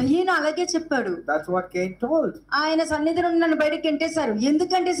out. కయీను అలాగే చెప్పాడు. That's what Cain told. ఆయన సన్నిధిలో నన్ను బయటకి ఎంటేశారు,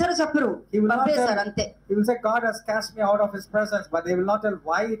 ఎందుకు ఎంటేశారో చెప్పరు, పంపేశారు అంతే. He will say God has cast me out of his presence, but they will not tell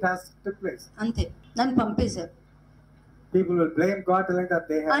why it has took place. అంతే, నన్ను పంపేశారు. People will blame God, telling that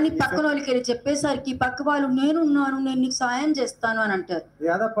they have. అని పక్కన వాళ్ళకి వెళ్ళి చెప్పేసరికి పక్క వాళ్ళు నేనున్నాను, నేను నీకు సాయం చేస్తాను అని అంటారు. The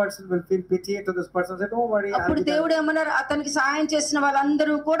other person will feel pity to this person, say don't worry. అప్పుడు దేవుడు ఏమన్నారు, అతనికి సాయం చేసిన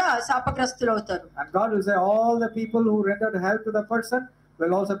వాళ్ళందరూ కూడా శాపగ్రస్తులు అవుతారు. And God will say all the people who rendered help to the person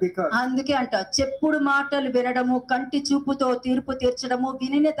will also be cursed. అందుకే అంట, చెప్పుడు మాటలు వినడము, కంటి చూపుతో తీర్పు తీర్చడము,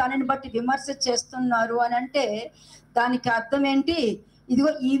 విని దానిని బట్టి విమర్శ చేస్తున్నారు అని అంటే దానికి అర్థం ఏంటి?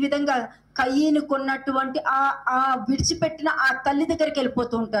 ఇదిగో ఈ విధంగా కయీనుకున్నటువంటి ఆ విడిచిపెట్టిన ఆ తల్లి దగ్గరికి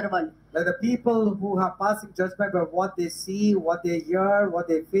వెళ్ళిపోతూ ఉంటారు వాళ్ళు. Like the people who are passing judgment by what they see, what they hear, what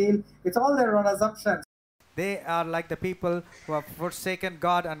they feel, it's all their own assumptions. They are like the people who have forsaken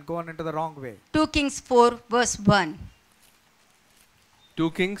God and gone into the wrong way. 2 Kings 4 verse 1. 2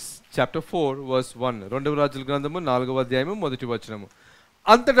 Kings chapter 4 verse 1. రెండవ రాజుల గ్రంథము 4వ అధ్యాయము మొదటి వచనము.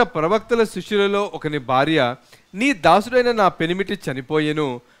 అంతటా ప్రవక్తల శిష్యులలో ఒకని భార్య, నీ దాసుడైన నా పెనిమిటి చనిపోయెను,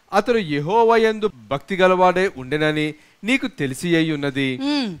 అతడు యెహోవా యందు భక్తి గలవాడే ఉండెనని నీకు తెలిసి అయి ఉన్నది.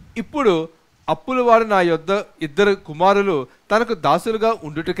 ఇప్పుడు అప్పులు వాడు నా యొద్ద ఇద్దరు కుమారులు తనకు దాసులుగా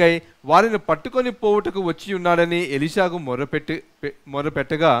ఉండుటకై వారిని పట్టుకొని పోవుటకు వచ్చి ఉన్నాడని ఎలీషాకు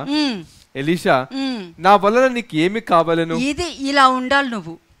మొర్రపెట్టగా ఎలీషా, నా వలన నీకు ఏమి కావాలను? ఇది ఇలా ఉండాలి,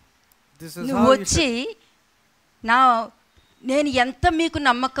 నువ్వు వచ్చి నేను ఎంత మీకు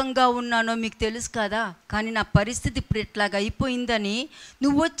నమ్మకంగా ఉన్నానో మీకు తెలుసు కదా, కానీ నా పరిస్థితి ఇప్పుడు ఇట్లాగ అయిపోయిందని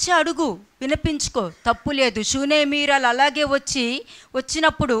నువ్వు వచ్చి అడుగు, వినిపించుకో, తప్పు లేదు. షూనేమీరాలు అలాగే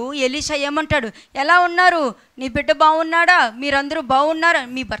వచ్చినప్పుడు ఎలీషా ఏమంటాడు, ఎలా ఉన్నారు, నీ బిడ్డ బాగున్నాడా, మీరందరూ బాగున్నారా,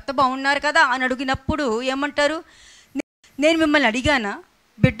 మీ భర్త బాగున్నారు కదా అని అడిగినప్పుడు ఏమంటారు, నేను మిమ్మల్ని అడిగానా,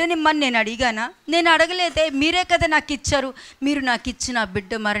 బిడ్డనిమ్మని నేను అడిగానా, నేను అడగలేదే, మీరే కదా నాకు ఇచ్చారు, మీరు నాకు ఇచ్చిన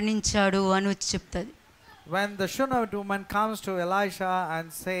బిడ్డ మరణించాడు అని వచ్చి చెప్తుంది. When the Shunammite woman comes to Elisha and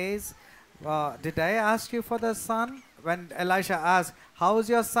says, did I ask you for the son? When Elisha asks, how is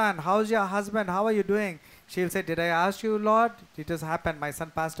your son, how is your husband, how are you doing? She'll say, did I ask you, Lord? It has happened, my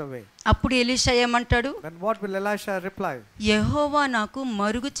son passed away. అప్పుడు Elisha ఏమంటాడు, Then what will Elisha reply? యెహోవా నాకు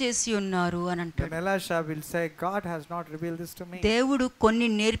మరుగు చేసి ఉన్నారు అని అంటాడు. Then Elisha will say, God has not revealed this to me. దేవుడు కొన్ని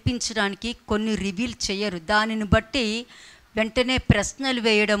నేర్పించడానికి కొన్ని రివీల్ చేయరు, దానిని బట్టి వెంటనే ప్రశ్నలు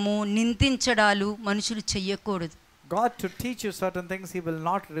వేయడము, నిందించడాలు మనుషులు చెయ్యకూడదు. God to teach you certain things, he will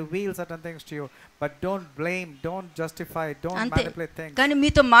not reveal certain things to you, but don't blame, don't justify, don't manipulate things. కానీ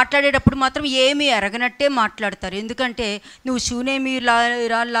మీతో మాట్లాడేటప్పుడు మాత్రం ఏమీ ఎరగనట్టే మాట్లాడతారు, ఎందుకంటే నువ్వు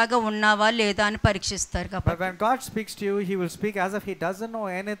శూనేమీరాల్లాగా ఉన్నావా లేదా అని పరీక్షిస్తారు కాబట్టి. But when God speaks to you, he will speak as if he doesn't know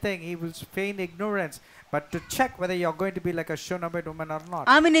anything, he will feign ignorance, but to check whether you are going to be like a Shunammite woman or not.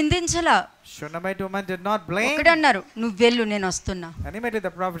 ఆమె నిందించలా, Shunammite woman did not blame. ఒకటే అన్నారు, నువ్వు వెళ్ళు నేను వస్తున్నా. And immediately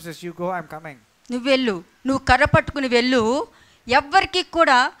the prophet says, you go, I'm coming. నువ్వు వెళ్ళు, నువ్వు కర్ర పట్టుకుని వెళ్ళు, ఎవ్వరికి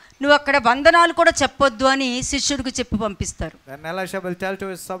కూడా నువ్వు అక్కడ వందనాలు కూడా చెప్పొద్దు అని శిష్యుడికి చెప్పి పంపిస్తారు. Then Elisha will tell to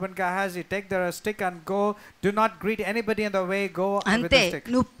his servant Gehazi, take the stick and go, do not greet anybody in the way, go with the stick.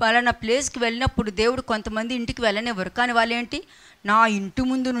 నువ్వు పలానా ప్లేస్కి వెళ్ళినప్పుడు దేవుడు కొంతమంది ఇంటికి వెళ్ళనివ్వరు, కానీ వాళ్ళు ఏంటి, నా ఇంటి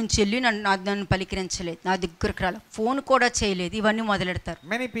ముందు నుంచి వెళ్ళి నన్ను పలికిరించలేదు, నా దగ్గరకు రాలేదు, ఫోన్ కూడా చేయలేదు, ఇవన్నీ మొదలెడతారు.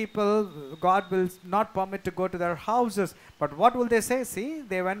 Many people, God will not permit to go to their houses, but what will they say? See,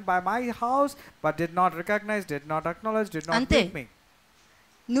 they went by my house but did not recognize, did not acknowledge, did not greet me.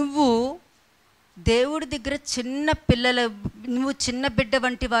 నువ్వు దేవుడి దగ్గర నువ్వు చిన్న బిడ్డ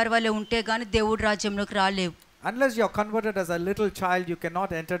వంటి వారి వల్లే ఉంటే గాని దేవుడి రాజ్యంలోకి రాలేవు. Unless you are converted as a little child, you cannot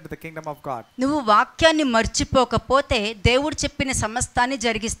enter into the kingdom of God. నువ్వు వాక్యాన్ని మర్చిపోకపోతే దేవుడు చెప్పిన సమస్తాన్ని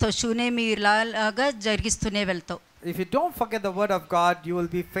జరిగిస్తావు, షూనేమీలాగా జరిగిస్తూనే వెళ్తావు. If you don't forget the word of God, you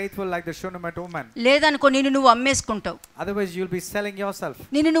will be faithful like the Shunammite woman. లేదనుకో నువ్వు అమ్మేసుకుంటావు. Otherwise you will be selling yourself.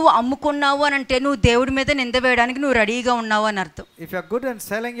 నువ్వు అమ్ముకున్నావు అని అంటే నువ్వు దేవుడి మీద నింద వేయడానికి నువ్వు రెడీగా ఉన్నావు అని అర్థం. If you are good in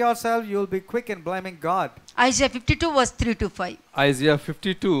selling yourself, you will be quick in blaming God. Isaiah 52 verse 3 to 5. Isaiah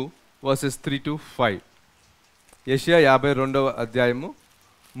 52 verses 3 to 5. యెషయా 52వ అధ్యాయము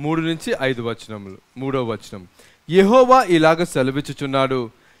 3 నుంచి 5 వచనములు. 3వ వచనం, యెహోవా ఇలాగ సెలవిచ్చుచున్నాడు,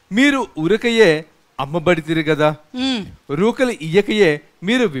 మీరు ఊరకయే అమ్మబడితిరి కదా, రూకలు ఇయ్యకయే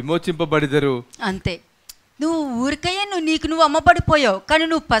మీరు విమోచింపబడిదరు. అంతే, నువ్వు ఊరికయ్యే నువ్వు అమ్మబడిపోయావు, కానీ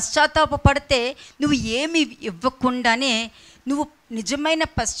నువ్వు పశ్చాత్తాపడితే నువ్వు ఏమి ఇవ్వకుండానే నువ్వు నిజమైన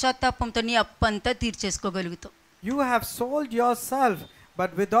పశ్చాత్తాపంతో నీ అప్పంతా తీర్చేసుకోగలుగుతావు. You have sold yourself,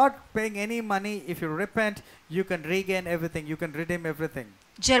 but without paying any money, if you repent, you can regain everything, you can redeem everything.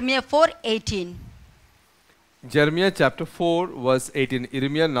 Jeremiah 4:18. Jeremiah chapter 4 verse 18.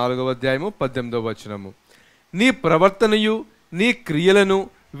 ఇర్మియా 4వ అధ్యాయము 18వ వచనము, నీ ప్రవర్తనయు నీ క్రియలను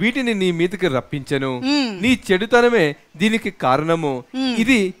వీటిని నీ మీదకి రప్పించెను, నీ చెడుతనమే దీనికి కారణము,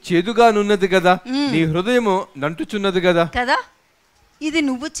 ఇది చేదుగానున్నది కదా, నీ హృదయము నంటుచున్నది కదా. కదా, ఇది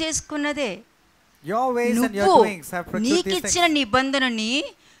నువ్వు చేసుకున్నదే. Your ways and your doings have produced these things. నీకిచ్చిన నిబంధనని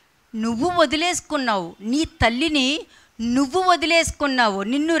నువ్వు వదిలేసుకున్నావు, నీ తల్లిని నువ్వు వదిలేసుకున్నావు,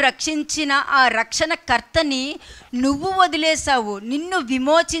 నిన్ను రక్షించిన ఆ రక్షణ కర్తని నువ్వు వదిలేసావు, నిన్ను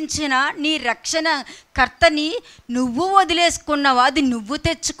విమోచించిన నీ రక్షణ కర్తని నువ్వు వదిలేసుకున్నావు, అది నువ్వు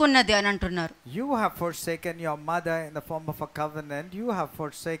తెచ్చుకున్నది అని అంటున్నారు. You have forsaken your mother in the form of a covenant, you have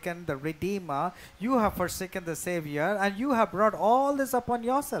forsaken the Redeemer, you have forsaken the Savior, and you have brought all this upon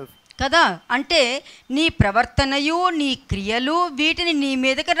yourself. కదా, అంటే నీ ప్రవర్తనయు నీ క్రియలు వీటిని నీ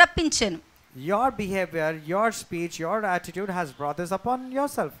మీదకి రప్పించాను. Your behavior, your speech, your attitude has brought this upon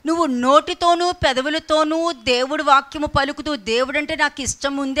yourself. నువ్వు నోటితోనూ పెదవులతోనూ దేవుడి వాక్యము పలుకుతూ దేవుడు అంటే నాకు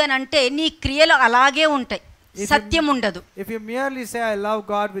ఇష్టం ఉంది అని అంటే నీ క్రియలు అలాగే ఉంటాయి. సత్యం ఉండదు. If you merely say I love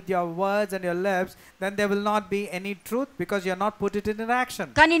God with your words and your lips, then there will not be any truth because you are not put it in action.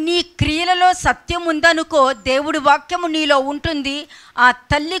 కానీ నీ క్రియలలో సత్యం ఉందనుకో, దేవుడి వాక్యము నీలో ఉంటుంది, ఆ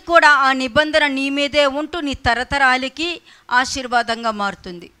తల్లి కూడా ఆ నిబంధన నీ మీదే ఉంటూ నీ తరతరాలకి ఆశీర్వాదంగా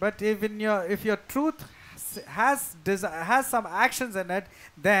మారుతుంది. But if your truth has some actions in it,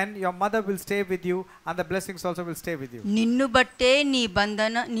 then your mother will stay with you and the blessings also will stay with you. నిన్ను బట్టే నీ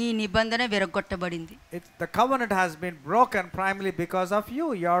నిబంధన విరగొట్టబడింది. The covenant has been broken primarily because of you,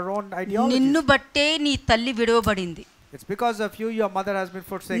 your own ideology. నిన్ను బట్టే నీ తల్లి విడవబడింది. It's because of you your mother has been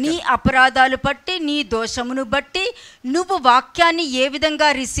forsaken. నీ అపరాధాలు బట్టి, నీ దోషమును బట్టి నువ్వు వాక్యాన్ని ఏ విధంగా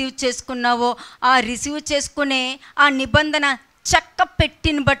రిసీవ్ చేసుకున్నావో ఆ రిసీవ్ చేసుకునే ఆ నిబంధన చక్క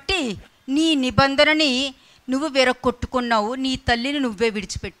పెట్టిని బట్టి నీ నిబంధనని నువ్వు విరగొట్టుకున్నావు, నీ తల్లిని నువ్వే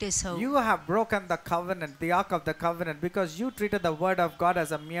విడిచిపెట్టేశావు. You have broken the covenant, the ark of the covenant, because you treated the word of God as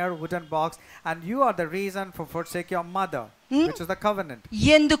a mere wooden box, and you are the reason for forsake your mother, which is the covenant.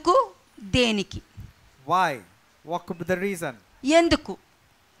 ఎందుకు? దేనికి? Why? What could be the reason? ఎందుకు?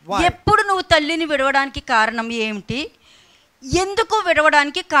 Why? ఎప్పుడు నువ్వు తల్లిని విడవడానికి కారణం ఏమిటి? ఎందుకు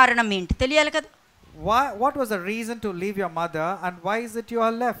విడవడానికి కారణం ఏంటి తెలియాలి కదా. What was the reason to leave your mother, and why is it you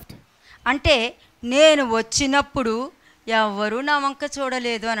are left? అంటే నేను వచ్చినప్పుడు ఎవరు నా వంక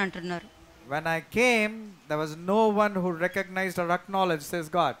చూడలేదు అని అంటున్నారు. When I came, there was no one who recognized or acknowledged, says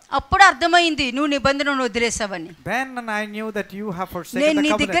God. అప్పుడు అర్థమైంది నువ్వు నిబంధనను వదిలేసావని. Then I knew that you have forsaken the నేను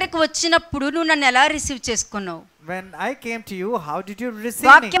నీ covenant. దగ్గరికి వచ్చినప్పుడు నువ్వు నన్ను ఎలా రిసీవ్ చేసుకున్నావు? When I came to you, how did you receive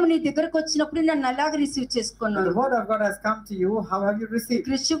me? వాక్యం నీ దగ్గరికి వచ్చినప్పుడు నన్ను ఎలాగ రిసీవ్ When చేసుకున్నావు? the word of God has come to you, how have you received?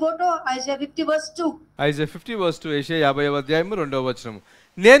 క్రిస్టి బోటో Aiza 50:2. Aiza 50:2, యెషయా 50:2.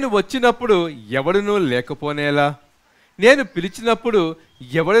 నేను వచ్చినప్పుడు ఎవడునూ లేకపోనేలా, నేను పిలిచినప్పుడు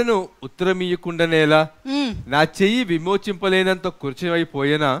ఎవడను ఉత్తరమియ్యకుండానేలా, నా చెయ్యి విమోచింపలేనంత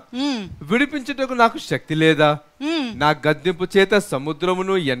కుర్చమైపోయేనా, విడిపించుటకు నాకు శక్తి లేదా, నా గద్దింపు చేత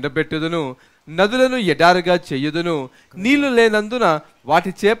సముద్రమును ఎండబెట్టుదును, నదులను ఎడారుగా చెయ్యుదును, నీళ్లు లేనందున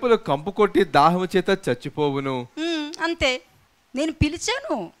వాటి చేపలు కంపు కొట్టి దాహము చేత చచ్చిపోవును. అంతే. నేను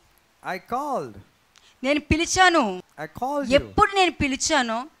పిలిచాను, నేను పిలిచాను. ఎప్పుడు నేను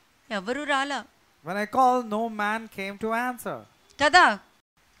పిలిచానో ఎవరు రాలా. When I called, no man came to answer. కదా,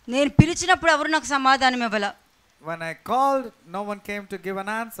 నేను పిలిచినప్పుడు ఎవరు నాకు సమాధానం ఇవ్వలా. When I called, no one came to give an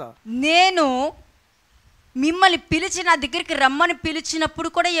answer. నేను మిమ్మల్ని పిలిచి నా దగ్గరికి రమ్మని పిలిచినప్పుడు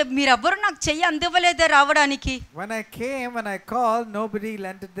కూడా మీరెవ్వరు నాకు చెయ్యి అందివ్వలేదే రావడానికి. When I came, when I called, nobody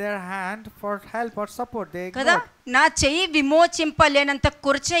lent their hand for help or support. They కదా, నా చెయ్యి విమోచింపలేనంత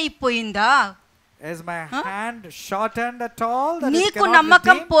కుర్చీ అయిపోయిందా? Is my hand shortened at all? నీకు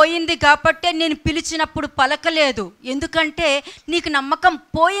నమ్మకం పోయింది కాబట్టి నేను పిలిచినప్పుడు పలకలేదు. ఎందుకంటే నీకు నమ్మకం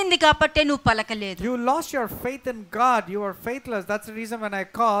పోయింది కాబట్టి నువ్వు పలకలేదు. You lost your faith in God. You were faithless. That's the reason when I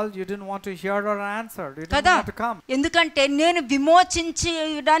called, you didn't want to hear or answer. You didn't want to come. ఎందుకంటే నేను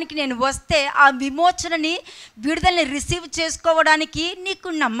విమోచించడానికి నేను వస్తే ఆ విమోచనని విడుదలని రిసీవ్ చేసుకోవడానికి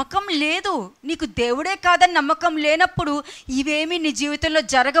నీకు నమ్మకం లేదు. నీకు దేవుడే కాదని నమ్మకం లేనప్పుడు ఇవేమీ నీ జీవితంలో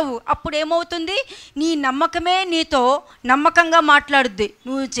జరగవు. అప్పుడు ఏమవుతుంది? నీ నమ్మకమే నీతో నమ్మకంగా మాట్లాడుద్ది.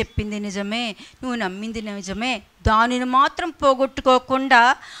 నువ్వు చెప్పింది నిజమే, నువ్వు నమ్మింది నిజమే, దానిని మాత్రం పోగొట్టుకోకుండా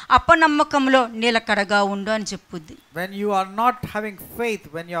అపనమ్మకంలో నిలకడగా ఉండు అని చెప్పుద్ది. When you are not having faith,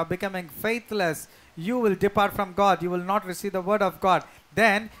 when you are becoming faithless, you will depart from God. You will not receive the word of God.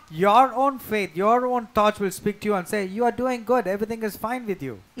 Then your own faith, your own thoughts will speak to you and say, you are doing good, everything is fine with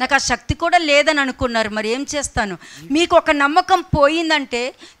you. నాకు ఆ శక్తి కూడా లేదని అనుకున్నారు. మరి ఏం చేస్తాను? మీకు ఒక నమ్మకం పోయిందంటే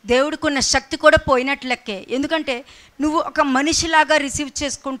దేవుడికి ఉన్న శక్తి కూడా పోయినట్లెక్కే. ఎందుకంటే నువ్వు ఒక మనిషిలాగా రిసీవ్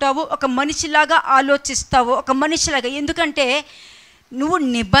చేసుకుంటావు, ఒక మనిషిలాగా ఆలోచిస్తావు, ఒక మనిషిలాగా. ఎందుకంటే నువ్వు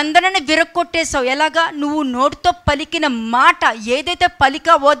నిబంధనని విరగొట్టేసావు. ఎలాగా? నువ్వు నోటితో పలికిన మాట ఏదైతే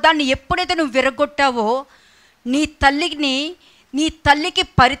పలికావో దాన్ని ఎప్పుడైతే నువ్వు విరగొట్టావో నీ తల్లికి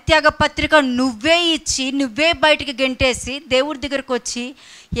పరిత్యాగ పత్రిక నువ్వే ఇచ్చి నువ్వే బయటికి గెంటేసి దేవుడి దగ్గరకు వచ్చి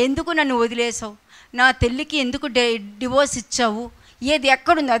ఎందుకు నన్ను వదిలేసావు, నా తల్లికి ఎందుకు డివోర్స్ ఇచ్చావు, ఏది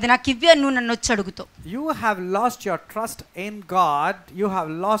ఎక్కడుంది అది నాకు ఇవ్వి అని నువ్వు నన్ను వచ్చి అడుగుతావు. You have lost your trust in God. You have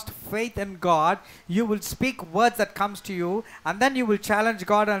lost faith in God. You will speak words that comes to you and then you will challenge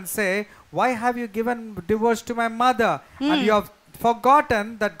God and say, why have you given divorce to my mother? And you have forgotten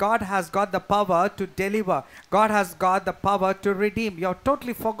that God has got the power to deliver. God has got the power to redeem. You have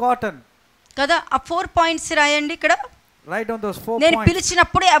totally forgotten. కదా, ఆ 4 points రాయండి ఇక్కడ. Write down those 4 నేను points.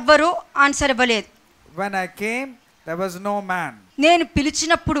 పిలిచినప్పుడు ఎవ్వరు answer ఇవ్వలేదు. When I came, there was no man. నేను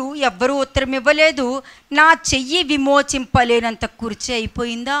పిలిచినప్పుడు ఎవ్వరూ ఉత్తరం ఇవ్వలేదు. నా చెయ్యి విమోచింపలేనంత కుర్చీ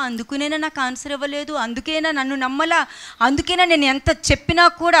అయిపోయిందా, అందుకునేనా నాకు ఆన్సర్ ఇవ్వలేదు, అందుకేనా నన్ను నమ్మలా, అందుకేనా నేను ఎంత చెప్పినా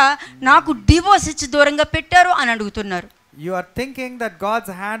కూడా నాకు డివోర్స్ ఇచ్చి దూరంగా పెట్టారు అని అడుగుతున్నారు. You are thinking that God's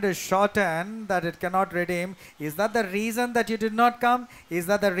hand is shortened, that it cannot redeem. Is that the reason that you did not come? Is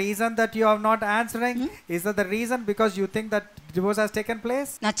that the reason that you are not answering? Is that the reason because you think that divorce has taken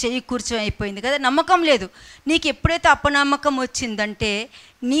place? నా చెయ్యి కూర్చో అయిపోయింది కదా, నమ్మకం లేదు. నీకు ఎప్పుడైతే అపనమ్మకం వచ్చిందంటే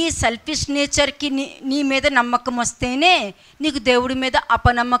నీ సెల్ఫిష్ నేచర్కి నీ మీద నమ్మకం వస్తేనే నీకు దేవుడి మీద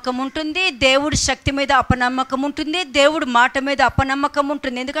అపనమ్మకం ఉంటుంది, దేవుడి శక్తి మీద అపనమ్మకం ఉంటుంది, దేవుడి మాట మీద అపనమ్మకం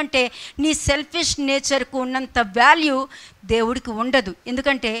ఉంటుంది. ఎందుకంటే నీ సెల్ఫిష్ నేచర్కు ఉన్నంత వాల్యూ దేవుడికి ఉండదు.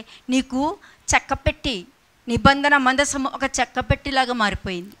 ఎందుకంటే నీకు చెక్కపెట్టి నిబంధన మందసం ఒక చెక్కపెట్టిలాగా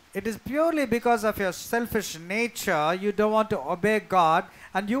మారిపోయింది. It is purely because of your selfish nature. You don't want to obey God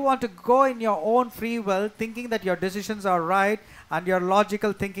and you want to go in your own free will thinking that your decisions are right and your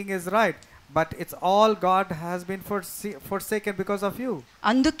logical thinking is right, but it's all God has been forsaken because of you.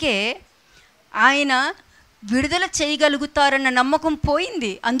 అందుకే ఆయన విడుదల చేయగలుగుతారన్న నమ్మకం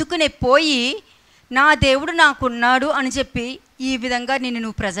పోయింది. అందుకనే పోయి నా దేవుడు నాకున్నాడు అని చెప్పి ఈ విధంగా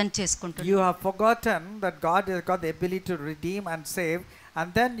నువ్వు ప్రెజెంట్ చేసుకుంటున్నావు. You have forgotten that God has got the ability to redeem and save, and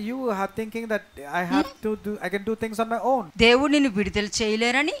then you are thinking that I can do things on my own. దేవుడు నిన్ను విడుదల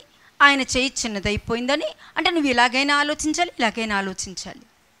చేయలేరని, ఆయన చేయి చిన్నదైపోయిందని అంటే నువ్వు ఇలాగైనా ఆలోచించాలి, ఇలాగైనా ఆలోచించాలి.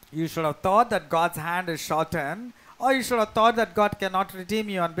 You should have thought that God's hand is shortened, or you should have thought that God cannot redeem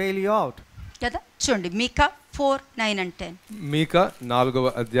you and bail you out. కదా చూడండి మీకా 4:9 and 10. మీకా 4వ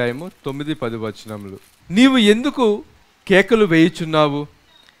అధ్యాయము 9-10 వచనములు. నీవు ఎందుకు కేకలు వేయుచున్నావు?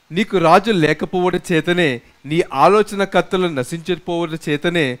 నీకు రాజు లేకపోవడం చేతనే, నీ ఆలోచన కత్తులు నశించిపోవడం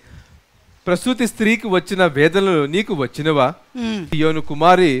చేతనే ప్రసూతి స్త్రీకి వచ్చిన వేదనలు నీకు వచ్చినవా? యోను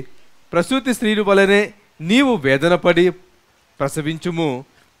కుమారి, ప్రసూతి స్త్రీల వలనే నీవు వేదన పడి ప్రసవించుము.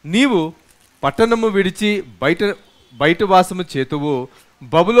 నీవు పట్టణము విడిచి బయట వాసము చేతువు.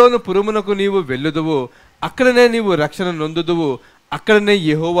 బబులోను పురమునకు నీవు వెళ్ళుదువు. అక్కడనే నీవు రక్షణ నొందుదువు. అక్కడనే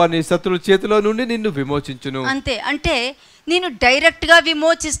యెహోవా నీ శత్రుల చేతిలో నుండి నిన్ను విమోచించును. అంతే. అంటే నేను డైరెక్ట్గా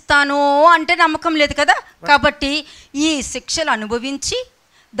విమోచిస్తాను అంటే నమ్మకం లేదు కదా, కాబట్టి ఈ శిక్షలు అనుభవించి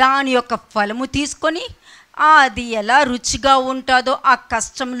దాని యొక్క ఫలము తీసుకొని అది ఎలా రుచిగా ఉంటుందో, ఆ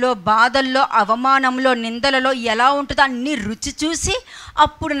కష్టంలో, బాధల్లో, అవమానంలో, నిందలలో ఎలా ఉంటుందో అన్ని రుచి చూసి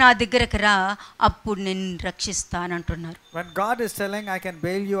అప్పుడు నా దగ్గరకు రా, అప్పుడు నేను రక్షిస్తానంటున్నారు. When God is telling I can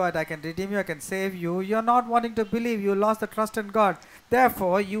bail you out, I can redeem you, I can save you, you're not wanting to believe. You lost the trust in God.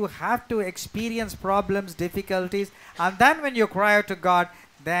 Therefore you have to experience problems, difficulties, and then when you cry out to God,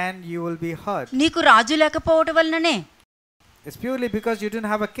 then you will be hurt. నీకు రాజు లేకపోవడం వల్లనే. It's purely because you didn't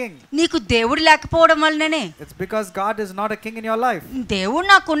have a king. నీకు దేవుడు లేకపోవడం వల్లనే. It's because God is not a king in your life. దేవుడు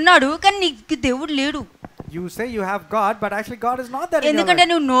నాకున్నాడు కానీ నీకు దేవుడు లేడు. You say you have God, but actually God is not there in your life. ఎందుకంటే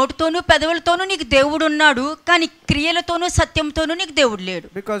నువ్వు నోటితోనూ పెదవులతోనూ నీకు దేవుడు ఉన్నాడు, కానీ క్రియలతోనూ సత్యంతోనూ నీకు దేవుడు లేడు.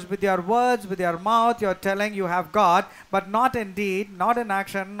 Because with your words, with your mouth, you are telling you have God, but not in deed, not in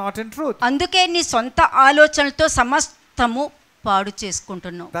action, not in truth. అందుకే నీ సొంత ఆలోచనలతో సమస్తము పాడు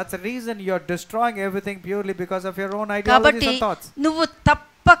చేసుకుంటున్నావు. That's the reason you are destroying everything purely because of your own ideologies and thoughts. నువ్వు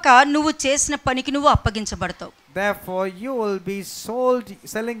తప్పక నువ్వు చేసిన పనికి నువ్వు అప్పగించబడతావు. Therefore you will be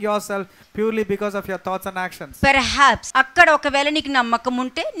selling yourself purely because of your thoughts and actions. Perhaps అక్కడ ఒకవేళ నీకు నమ్మకం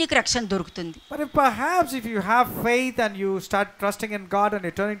ఉంటే నీకు రక్షణ దొరుకుతుంది. But perhaps if you have faith and you start trusting in God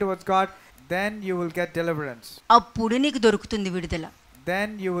and turning towards God, then you will get deliverance. అప్పుడు నీకు దొరుకుతుంది విడుదల. Then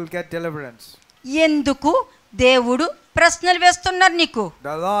you will get deliverance. ఎందుకు దేవుడు ప్రశ్నలు వేస్తున్నారు నీకు?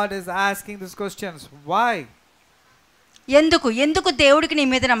 The Lord is asking these questions. Why? ఎందుకు దేవుడికి నీ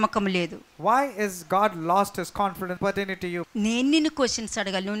మీద నమ్మకం లేదు? Why is God lost his confidence pertaining to you? నేను నిన్ను క్వశ్చన్స్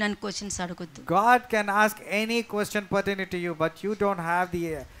అడగాలి, నువ్వు నన్ను క్వశ్చన్స్ అడగొద్దు. God can ask any question pertaining to you, but you don't have the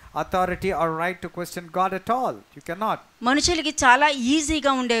authority or right to question God at all. You cannot. మనుషులకి చాలా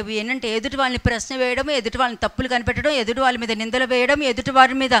ఈజీగా ఉండేవి ఏంటంటే ఎదుటి వాళ్ళని ప్రశ్న వేయడం, ఎదుటి వాళ్ళని తప్పులు కనిపెట్టడం, ఎదుటి వాళ్ళ మీద నిందలు వేయడం, ఎదుటి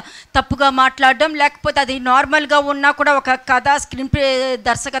వారి మీద తప్పుగా మాట్లాడడం, లేకపోతే అది నార్మల్గా ఉన్నా కూడా ఒక కథ స్క్రీన్ ప్లే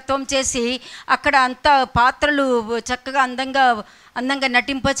దర్శకత్వం చేసి అక్కడ అంతా పాత్రలు చక్కగా అందంగా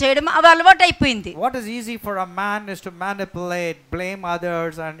నటింప చేయడం అవి అలవాటు అయిపోయింది. What is easy for a man is to manipulate, blame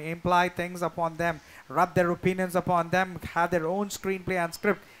others and imply things upon them, rub their opinions upon them, have their own screenplay and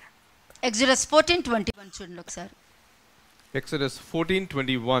script. Exodus 14:21 చూడండి ఒకసారి. Exodus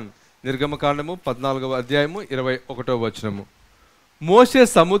 14:21 నిర్గమకాండము 14వ అధ్యాయము 21వ వచనము. మోషే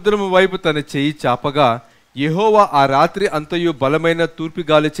సముద్రము వైపు తన చెయ్యి చాపగా యెహోవా ఆ రాత్రి అంతయు బలమైన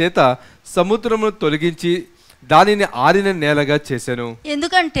తూర్పుగాలి చేత సముద్రమును తొలగించి దానిని ఆరిన నేలగా చేసెను.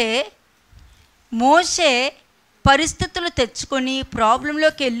 ఎందుకంటే మోషే పరిస్థితులు తెచ్చుకొని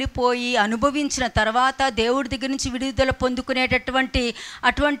ప్రాబ్లంలోకి వెళ్ళిపోయి అనుభవించిన తర్వాత దేవుడి దగ్గర నుంచి విడుదల పొందుకునేటటువంటి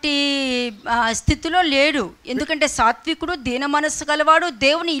అటువంటి స్థితిలో లేడు. ఎందుకంటే సాత్వికుడు, దీన మనస్సు గలవాడు,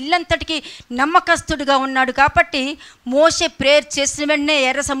 దేవుని ఇల్లంతటికి నమ్మకస్తుడిగా ఉన్నాడు. కాబట్టి మోషే ప్రేయర్ చేసిన వెంటనే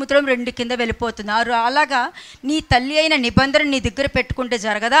ఎర్ర సముద్రం 2 కింద వెళ్ళిపోతున్నారు. అలాగా నీ తల్లి అయిన నిబంధన నీ దగ్గర పెట్టుకుంటే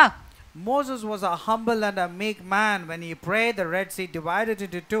జరగదా? Moses was a humble and a meek man. When he prayed, the Red Sea divided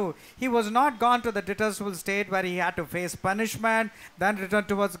into 2. He was not gone to the detestable state where he had to face punishment, then return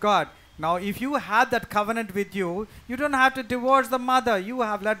towards God. Now, if you have that covenant with you, you don't have to divorce the mother. You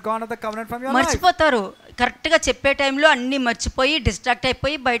have let go of the covenant from your life. మర్చిపోతారు. కరెక్ట్గా చెప్పే టైంలో అన్నీ మర్చిపోయి distract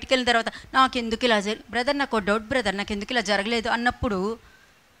అయిపోయి బయటికి వెళ్ళిన తర్వాత నాకు ఎందుకు ఇలా బ్రదర్, నాకు డౌట్ బ్రదర్, నాకు ఎందుకు ఇలా జరగలేదు అన్నప్పుడు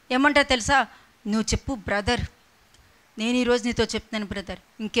ఏమంటారు తెలుసా? నువ్వు చెప్పు బ్రదర్, నేను ఈరోజు నీతో చెప్తున్నాను బ్రదర్,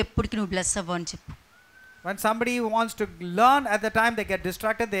 ఇంకెప్పటికి నువ్వు బ్లెస్ అవ్వు అని చెప్పు. When somebody wants to learn, at the time they get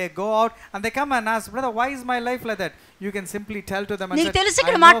distracted, they go out and they come and ask, brother, why is my life like that? You can simply tell to them and say,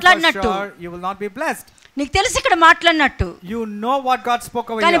 I know for sure you will not be blessed. నీకు తెలిసి ఇక్కడ మాట్లాడినట్టు, you know what God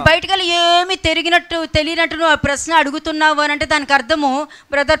spoke over కానీ here. బయటకు వెళ్ళి ఏమి తెలియనట్టు నువ్వు ఆ ప్రశ్న అడుగుతున్నావు అని అంటే దానికి అర్థము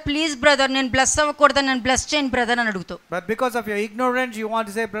బ్రదర్ ప్లీజ్ బ్రదర్ నేను బ్లెస్ అవ్వకూడదని, నేను బ్లెస్ చేయను బ్రదర్ అని అడుగుతావు. But because of your ignorance you want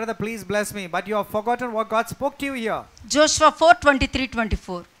to say, brother please bless me, but you have forgotten what God spoke to you here. Joshua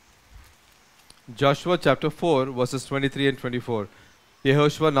 4:23-24. Joshua chapter 4 verses 23 and 24.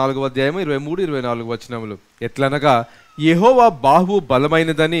 యెహోషువ 4వ అధ్యాయం 23-24 వచనములు. ఎట్లనగా యెహోవా బాహువు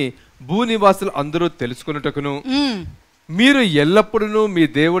బలమైనదని భూనివాసులు అందరూ తెలుసుకొనుటకును, మీరు ఎల్లప్పుడూ మీ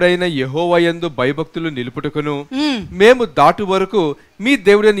దేవుడైన యెహోవా యందు భయభక్తులు నిలుపుటకును, మేము దాటు వరకు మీ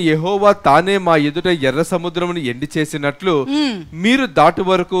దేవుడైన యెహోవా తానే మా ఎదుట ఎర్ర సముద్రమును ఎండి చేసినట్లు మీరు దాటు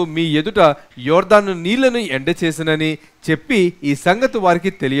వరకు మీ ఎదుట యోర్దాను నీళ్లను ఎండ చేసినని చెప్పి ఈ సంగతి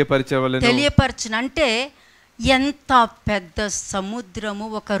వారికి తెలియపరచవలెను. అంటే ఎంత పెద్ద సముద్రము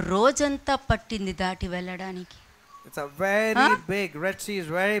ఒక రోజంతా పట్టింది దాటి వెళ్ళడానికి. It's a very big, Red Sea is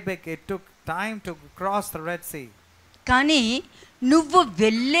very big. It took time to cross the Red Sea. కానీ నువ్వు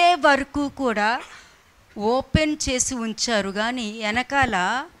వెళ్ళే వరకు కూడా ఓపెన్ చేసి ఉంచారు, కానీ వెనకాల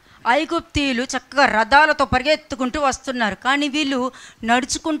ఐగుప్తీయులు చక్కగా రథాలతో పరిగెత్తుకుంటూ వస్తున్నారు, కానీ వీళ్ళు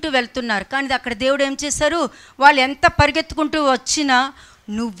నడుచుకుంటూ వెళ్తున్నారు. కానీ అక్కడ దేవుడు ఏం చేశారు? వాళ్ళు ఎంత పరిగెత్తుకుంటూ వచ్చినా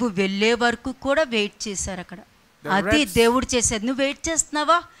నువ్వు వెళ్ళే వరకు కూడా వెయిట్ చేశారు అక్కడ. అది దేవుడు చేసేది. నువ్వు వెయిట్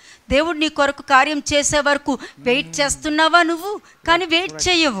చేస్తున్నావా? దేవుడు నీ కొరకు కార్యం చేసే వరకు వెయిట్ చేస్తున్నావా నువ్వు? కానీ వెయిట్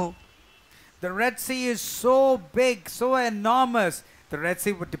చేయవు. The Red Sea is so big, so enormous. The Red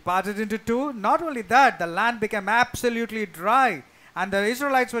Sea departed into 2. Not only that, the land became absolutely dry, and the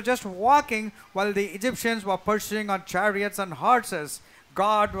Israelites were just walking while the Egyptians were pursuing on chariots and horses.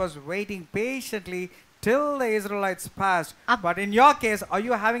 God was waiting patiently till the Israelites passed. But in your case, are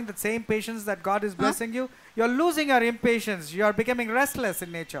you having the same patience that God is blessing you? You're losing your impatience. You are becoming restless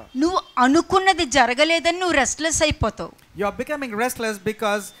in nature. నువ్వు అనుకున్నది జరగలేదని నువ్వు restless అయిపోతావు. You are becoming restless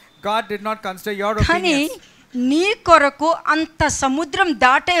because God did not consider your opinions. నీ కొరకు అంత సముద్రం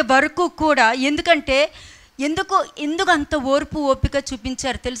దాటే వరకు కూడా ఎందుకు అంత ఓర్పు ఓపిక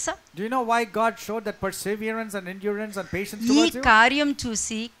చూపించారు తెలుసా? Do you know why God showed that perseverance and endurance and patience towards you? ఈ కార్యం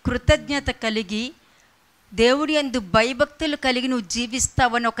చూసి కృతజ్ఞత కలిగి దేవుడి యందు భయభక్తులు కలిగి నువ్వు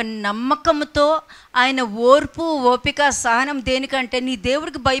జీవిస్తావని ఒక నమ్మకంతో ఆయన ఓర్పు ఓపిక సహనం దేనికంటే నీ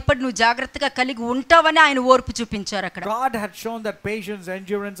దేవుడికి భయపడి నువ్వు జాగ్రత్తగా కలిగి ఉంటావని ఆయన ఓర్పు చూపించారు అక్కడ. God had shown that patience,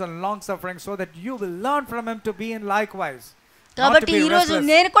 endurance and long suffering so that you will learn from him to be in likewise. కాబట్టి ఈ రోజు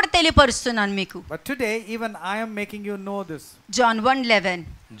నేను కూడా తెలియపరుస్తున్నాను మీకు. But today even I am making you know this. John 1:11.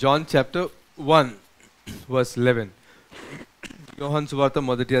 John chapter 1 verse 11. యోహాను సువార్త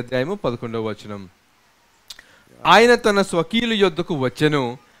 1వ అధ్యాయము 11వ వచనం. ఆయన తన స్వకీయుల యొద్దకు వచ్చెను,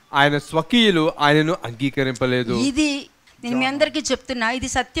 ఆయన స్వకీయులు ఆయనను అంగీకరింపలేదు. ఇది నేను మీ అందరికీ చెప్తున్నా, ఇది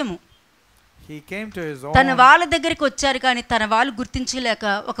సత్యము. He came to his own. తన వాళ్ళ దగ్గరికి వచ్చారు, కానీ తన వాళ్ళు గుర్తించలేక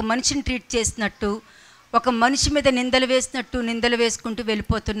ఒక మనిషిని ట్రీట్ చేసినట్టు, ఒక మనిషి మీద నిందలు వేసుకుంటూ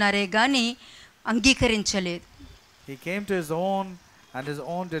వెళ్ళిపోతున్నారే కానీ అంగీకరించలేదు. He came to his own and his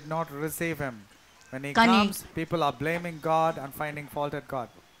own did not receive him. When he comes, people are blaming God and finding fault at God.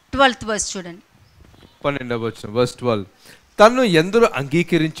 12th verse చూడండి. 12వ వచనం verse 12. తన్ను ఎందరు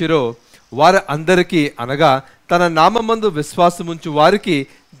అంగీకరించిరో వారు అందరికీ, అనగా తన నామమందు విశ్వాసముంచు వారికి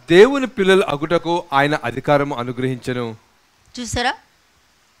దేవుని పిల్లలు అగుటకు ఆయన అధికారము అనుగ్రహించెను. చూసారా?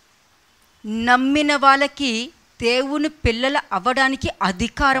 నమ్మిన వాళ్ళకి దేవుని పిల్లలు అవ్వడానికి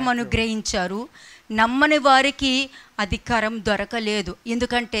అధికారం అనుగ్రహించారు. నమ్మని వారికి అధికారం దొరకలేదు.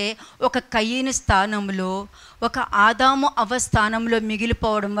 ఎందుకంటే ఒక కయీను స్థానంలో, ఒక ఆదాము అవ్వ స్థానంలో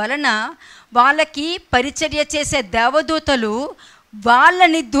మిగిలిపోవడం వలన వాళ్ళకి పరిచర్య చేసే దేవదూతలు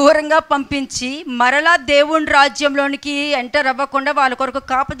వాళ్ళని దూరంగా పంపించి మరలా దేవుని రాజ్యంలోనికి ఎంటర్ అవ్వకుండా వాళ్ళ కొరకు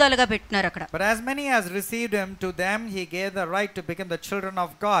కాపుదలగా పెట్టినారు అక్కడ. But as many as received him, to them he gave the right to become the children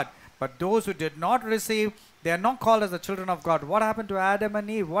of God. But those who did not receive, they are not called as the children of God. What happened to Adam and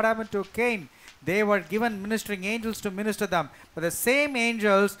Eve? What happened to Cain? They were given ministering angels to minister them. But the same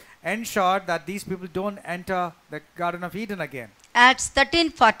angels ensured that these people don't enter the Garden of Eden again. Acts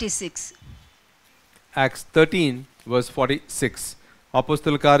 13:46. Acts 13 verse 46.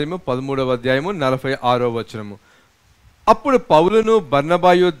 అపోస్తల కార్యము 13వ అధ్యాయము 46వ వచనము. అప్పుడు పౌలును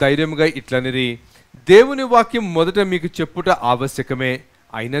బర్నబాయు ధైర్యముగా ఇట్లనిరి, దేవుని వాక్యం మొదట మీకు చెప్పుట ఆవశ్యకమే,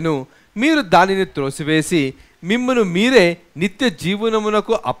 అయినను మీరు దానిని త్రోసివేసి మిమ్మును మీరే నిత్య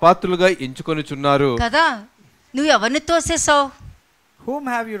జీవనమునకు అపాత్రులుగా ఎంచుకొనుచున్నారు కదా. నువ్వు ఎవరిని తోసేసావు? Whom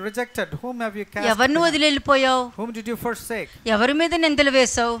have you rejected? Whom have you cast? ఎవరిని వదిలి వెళ్ళిపోయావు? Whom did you forsake? ఎవరి మీద నిందలు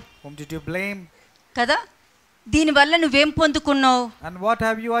వేసావు? Whom did you blame? కదా. దీనివల్ల నువ్వేం పొందుకున్నావు? And what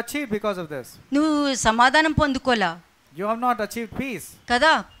have you achieved because of this? నువ్వు సమాధానం పొందుకోలా. You have not achieved peace.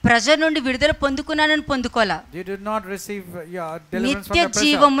 కదా. ప్రజల నుండి విడుదల పొందుకున్నానని పొందుకోలా. You did not receive your deliverance from నిత్య the pressure.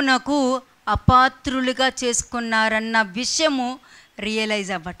 జీవమునకు అపాత్రులుగా చేసుకున్నారన్న విషయము realise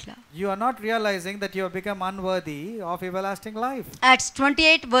అవ్వట్లా. You are not realizing that you have become unworthy of everlasting life. Acts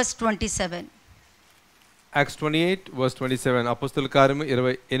 28 verse 27. Acts 28 verse 27. అపోస్తల కార్యము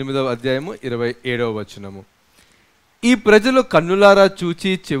 28వ అధ్యాయము 27వ వచనము. ఈ ప్రజలు కన్నులారా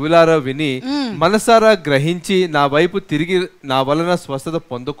చూచి చెవులారా విని మనసారా గ్రహించి నా వైపు తిరిగి నా వలన స్వస్థత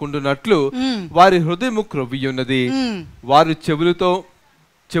పొందకుండునట్లు వారి హృదయము క్రొవ్వియున్నది. వారు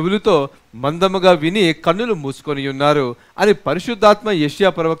చెవులతో మందముగా విని కన్నులు మూసుకొని ఉన్నారు అని పరిశుద్ధాత్మ యెషయా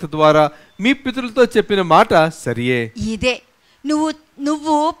ప్రవక్త ద్వారా మీ పితరులతో చెప్పిన మాట సరియే. ఇదే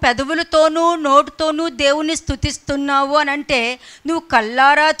నువ్వు పెదవులతోనూ నోటితోనూ దేవుని స్తుతిస్తున్నావు అని అంటే నువ్వు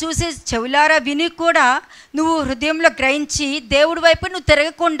కళ్ళారా చూసి చెవులారా విని కూడా నువ్వు హృదయంలో గ్రహించి దేవుడి వైపు నువ్వు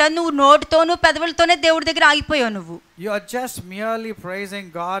తిరగకుండా నువ్వు నోటితోనూ పెదవులతోనే దేవుడి దగ్గర ఆగిపోయావు. నువ్వు You are just merely praising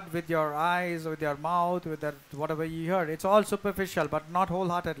God with your eyes, with your mouth, with that whatever you heard. It's all superficial but not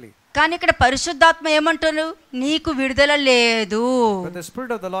wholeheartedly. కానీ ఇక్కడ పరిశుద్ధాత్మ ఏమంటారు? నీకు విడుదల లేదు. But the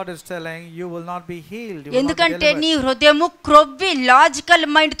Spirit of the Lord is telling you will not be healed. ఎందుకంటే నీ హృదయము క్రొవ్వి, లాజికల్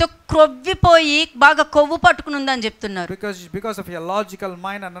మైండ్ తో క్రొవ్విపోయి బాగా కొవ్వు పట్టుకుని ఉందని చెప్తున్నారు. Because of your logical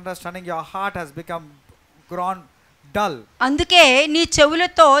mind and understanding, your heart has become grown dull. అందుకే నీ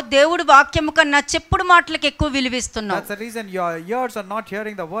చెవులతో దేవుడి వాక్యము కన్నా చెప్పుడు మాటలకు ఎక్కువ విలువిస్తున్నావు. That's the reason your ears are not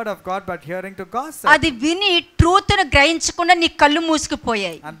hearing the word of God but hearing to gossip. అది విని ట్రూత్ ను గ్రహించకుండా నీ కళ్ళు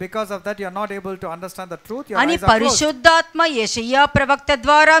మూసుకుపోయాయి. And because of that you are not able to understand the truth. Your అని eyes are closed. పరిశుద్ధాత్మ యెషయా ప్రవక్త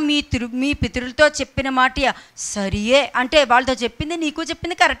ద్వారా మీ పితరులతో చెప్పిన మాట సరియే అంటే వాళ్ళతో చెప్పింది నీకు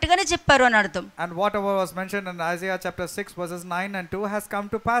చెప్పింది కరెక్ట్ గానే చెప్పారు అని అర్థం. And whatever was mentioned in Isaiah chapter 6 verses 9 and 2 has come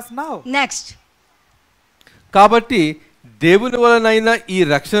to pass now. Next. కాబట్టి దేవుని వలనైనా ఈ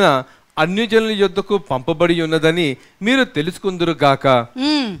రక్షణ అన్యజనుల యొద్దకు పంపబడి ఉన్నదని మీరు తెలుసుకుందురుగాక.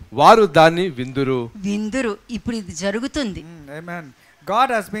 వారు దాన్ని విందురు. ఇప్పుడు ఇది జరుగుతుంది. Amen. God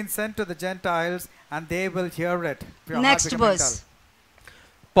has been sent to the Gentiles and they will hear it. Next verse.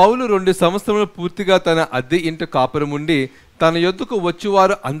 పౌలు 2 సంవత్సరములు పూర్తిగా తన అద్దె ఇంట కాపురముండి తన యొద్దకు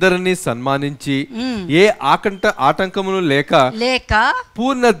వచ్చువారు అందరినీ సన్మానించి ఏ ఆటంకమును లేక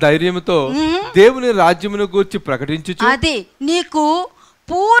పూర్ణ ధైర్యముతో దేవుని రాజ్యమును గూర్చి ప్రకటించుచు. అది నీకు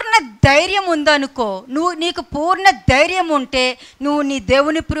పూర్ణ ధైర్యం ఉందనుకో. నీకు పూర్ణ ధైర్యం ఉంటే నువ్వు నీ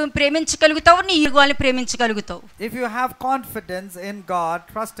దేవుని ప్రేమించగలుగుతావు, నీ ఇరుగాలని ప్రేమించగలుగుతావు. If you have confidence in God,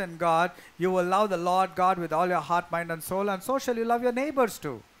 trust in God, you will love the Lord God with all your heart, mind and soul, and so shall you love your neighbors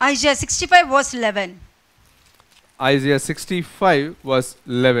too. Isaiah 65 verse 11. Isaiah 65 verse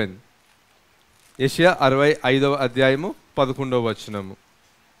 11. యెషయా 65వ అధ్యాయము 11వ వచనము.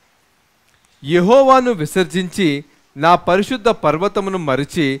 యెహోవాను విసర్జించి నా పరిశుద్ధ పర్వతమును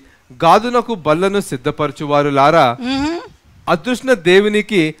మరిచి గాదునకు బల్లను సిద్ధపరచువారులారా, అదృష్ట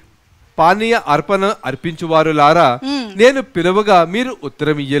దేవునికి పానీయ అర్పణ అర్పించువారులారా, నేను పిలువగా మీరు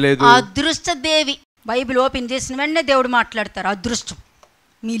ఉత్తరం ఇయ్యలేదు. అదృష్ట దేవి బైబిల్ ఓపెన్ చేసిన వెంటనే దేవుడు మాట్లాడతారు. అదృష్టం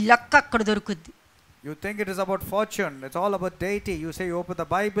మీ లక్క అక్కడ దొరుకుద్ది. You think it is about fortune, it's all about deity. You say you open the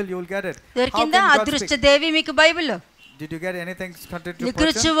Bible, you will get it. దొరికిందా అదృష్ట దేవి మీకు బైబిల్లో? Did you get anything connected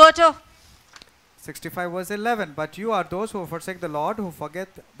to fortune? 65 verse 11. But you are those who forsake the Lord, who forget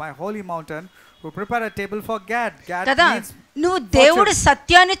my holy mountain, who prepare a table for Gad. Gad means నువ్వు దేవుడి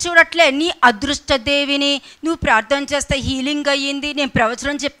సత్యాన్ని చూడట్లే, నీ అదృష్ట దేవిని నువ్వు ప్రార్థన చేస్తే హీలింగ్ అయ్యింది, నేను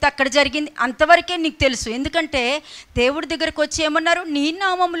ప్రవచనం చెప్తే అక్కడ జరిగింది, అంతవరకే నీకు తెలుసు. ఎందుకంటే దేవుడి దగ్గరకు వచ్చి ఏమన్నారు? నీ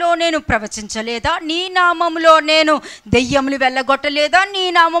నామంలో నేను ప్రవచించలేదా, నీ నామంలో నేను దెయ్యములు వెళ్ళగొట్టలేదా, నీ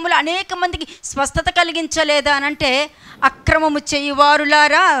నామంలో అనేక మందికి స్వస్థత కలిగించలేదా అని అంటే, అక్రమము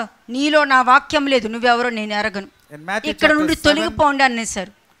చేయువారులారా నీలో నా వాక్యం లేదు, నువ్వెవరో నేను ఎరగను. In Matthew ఇక్కడ chapter నుండి 7, తొలగిపోండి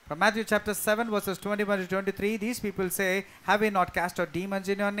అనేసారు. from Matthew chapter 7 verses 21 to 23, these people say, have we not cast out demons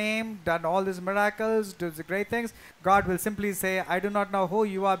in your name, done all these miracles, do the great things? God will simply say, I do not know who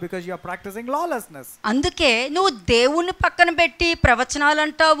you are because you are practicing lawlessness. అందుకే నువ్వు దేవుణ్ణి పక్కన పెట్టి ప్రవచనాలు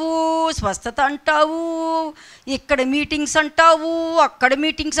అంటావు, స్వస్థత అంటావు, ఇక్కడ మీటింగ్స్ అంటావు, అక్కడ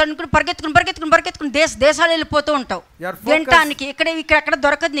మీటింగ్స్ అనుకుని పరిగెత్తుకుని దేశాలు వెళ్ళిపోతూ ఉంటావు. వినటానికి ఇక్కడ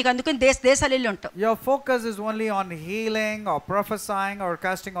దొరకదు నీకు, అందుకని దేశాలు వెళ్ళి ఉంటావు. Your focus is only on healing or prophesying or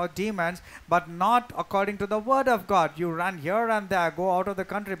casting out demons, but not according to the word of God. You run here and there, go out of the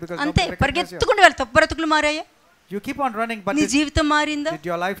country because అంతే, పరిగెత్తుకుంటూ వెళ్తావు. బ్రతుకులు మారాయా? You keep on running, but నీ జీవితం మారిందా? did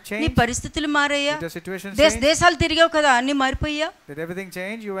your life change? నీ పరిస్థితులు మారాయా? Did your situation change? దేశాలు తిరిగావు కదా, అన్ని మారిపోయా? Did everything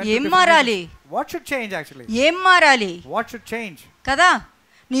change? You went ఏం to మారాలి? What should change actually? ఏం మారాలి What should change? కదా,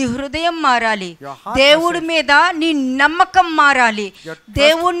 నీ హృదయం మారాలి, Your heart దేవుడి మీద నీ నమ్మకం మారాలి, Your trust-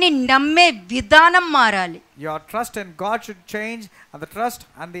 దేవుణ్ణి నమ్మే విధానం మారాలి. Your trust in God should change, and the trust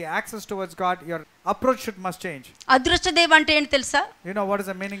and the access towards God, your approach must change. అదృష్ట దేవ అంటే ఏంటి తెలుసా? You know what is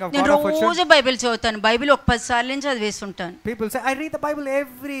the meaning of నేను God of fortune? రోజు బైబిల్ చదువుతాను, బైబిల్ ఒక 10 సార్లు నుంచి చదివేసి ఉంటాను. People say, I read the Bible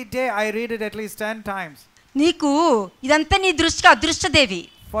every day. I read it at least 10 times. నీకు ఇదంతా నీ దృష్టికి అదృష్టదేవి.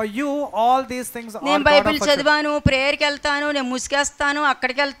 For you, all these things are నేను God బైబిల్ of fortune. చదివాను, ప్రేయర్కి వెళ్తాను, నేను ముసుగేస్తాను,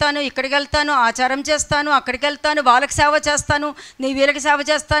 అక్కడికి వెళ్తాను, ఇక్కడికి వెళ్తాను, ఆచారం చేస్తాను, అక్కడికి వెళ్తాను, వాళ్ళకి సేవ చేస్తాను, నేను వీళ్ళకి సేవ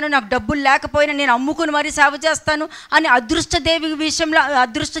చేస్తాను, నాకు డబ్బులు లేకపోయినా నేను అమ్ముకుని మరీ సేవ చేస్తాను అని అదృష్టదేవి విషయంలో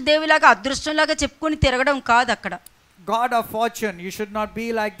అదృష్టదేవిలాగా అదృష్టంలాగా చెప్పుకొని తిరగడం కాదు అక్కడ. God of fortune, you should not be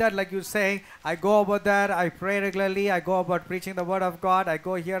like that, like you say, I go about there, I pray regularly, I go about preaching the word of God, I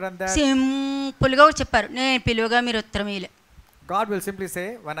go here and there. సింపుల్గా చెప్పారు, నేను పిలువగా మీరు ఉత్తరం ఇలే. God will simply say,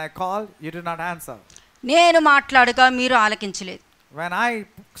 when I call, you did not answer. నేను మాట్లాడగా మీరు ఆలకించలేదు. When I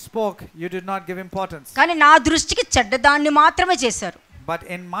spoke, you did not give importance. కానీ నా దృష్టికి చెడ్డదాన్ని మాత్రమే చేశారు. But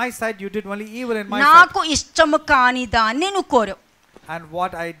in my sight, you did only evil in my sight. నాకు ఇష్టము కాని దాన్ని నువ్వు కోరావు. And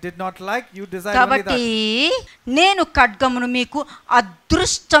what I did not like, you desired only కాబట్టి that. నేను ఖడ్గమును మీకు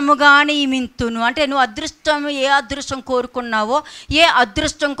అదృష్టముగా నియమింతును. అంటే నువ్వు అదృష్టం, ఏ అదృష్టం కోరుకున్నావో, ఏ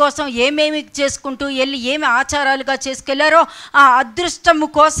అదృష్టం కోసం ఏమేమి చేసుకుంటూ వెళ్ళి ఏమి ఆచారాలుగా చేసుకెళ్లారో ఆ అదృష్టము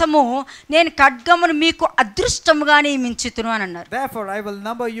కోసము నేను ఖడ్గమును మీకు అదృష్టముగా నియమించుతును అని అన్నారు. Therefore I will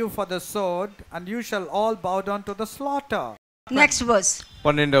number you for the sword, and you shall all bow down to the slaughter. Next verse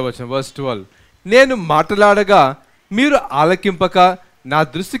 12వ వచనం, verse 12. నేను మాట్లాడగా మీరు ఆలకింపక నా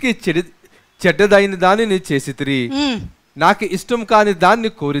దృష్టికి చెడ్డదైన దానిని చేసితిరి, నాకు ఇష్టం కాని దాన్ని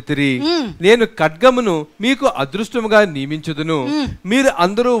కోరితిరి. నేను ఖడ్గమును మీకు అదృష్టముగా నియమించుదును, మీరు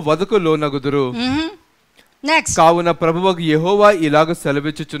అందరూ వదకు లోనగుదురు. నెక్స్ట్, కావున ప్రభువకు యెహోవా ఇలాగ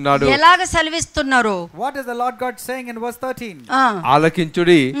సెలవిచ్చుచున్నాడు. ఎలాగ సెలవిస్తున్నారు? What is the Lord God saying in verse 13?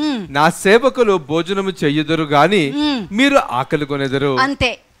 ఆలకించుడి, నా సేవకులు భోజనము చెయ్యుదురు గాని మీరు ఆకలి కొనెదరు.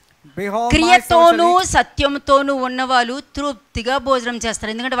 అంతే, Behold, my క్రియతోనూ servant సత్యంతోనూ ఉన్నవాళ్ళు తృప్తిగా భోజనం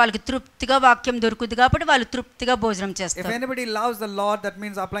చేస్తారు. ఎందుకంటే వాళ్ళకి తృప్తిగా వాక్యం దొరుకుతుంది కాబట్టి వాళ్ళు తృప్తిగా భోజనం If చేస్తారు. anybody loves the Lord, that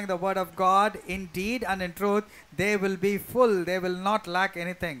means applying the word of God in deed and in truth, they will be full, they will not lack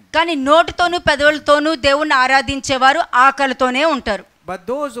anything. కానీ నోటితోనూ పెదవులతోనూ దేవుణ్ణి ఆరాధించేవారు ఆకలితోనే ఉంటారు. But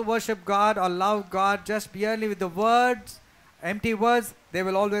those who worship God or love God just purely with the words, empty words, they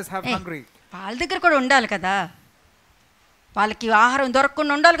will always have hungry. వాళ్ళ దగ్గర కూడా ఉండాలి కదా, వాళ్ళకి ఆహారం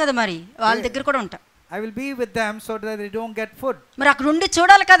దొరకకుండా ఉండాలి కదా, మరి వాళ్ళ దగ్గర కూడా ఉంటా. I will be with them so that they don't get food. మరి అక్కడ ఉండి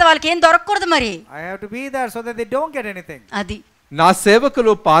చూడాలి కదా, వాళ్ళకి ఏం దొరకకూడదు మరి. I have to be there so that they don't get anything. అది నా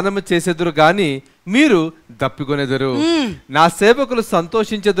సేవకులు పానము చేసెదురు గాని మీరు దప్పికొనెదరు, నా సేవకులు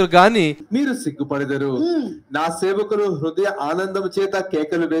సంతోషించెదరు గాని మీరు సిగ్గుపడెదరు. నా సేవకులు హృదయ ఆనందము చేత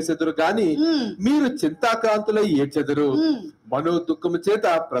కేకలు వేసెదరు గాని మీరు చింతాక్రాంతులై ఏడ్చెదరు, మనో దుఃఖము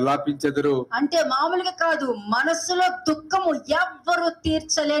చేత ప్రలాపించెదరు. అంటే మామూలుగా కాదు, మనసులో దుఃఖము ఎవ్వరు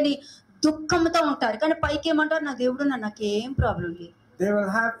తీర్చలేని దుఃఖంతో ఉంటారు. కానీ పైకి ఏమంటారు, నా దేవుడు నాకేం ప్రాబ్లం లేదు. They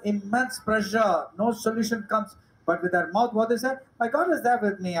will have immense pressure, no solution comes. But with their mouth, what they say, my God is there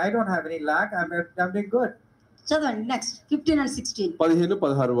with me. I don't have any lack. I'm doing good. చదవండి నెక్స్ట్ 15 and 16.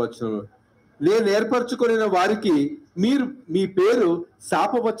 15-16 వచనం. నేను ఏర్పరచుకొనిన వారికి మీరు మీ పేరు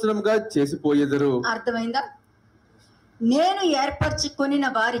శాపవచనంగా చేసిపోయేదరు. అర్థమైందా? నేను ఏర్పరచుకొనిన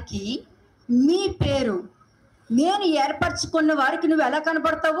వారికి మీ పేరు, నేను ఏర్పరచుకున్న వారికి నువ్వు ఎలా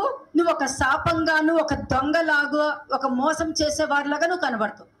కనబడతావు? నువ్వు ఒక శాపంగాను, ఒక దొంగలాగా, ఒక మోసం చేసే వారిలాగా నువ్వు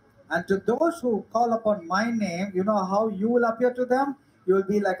కనబడతావు. And to those who call upon my name, you know how you will appear to them? You will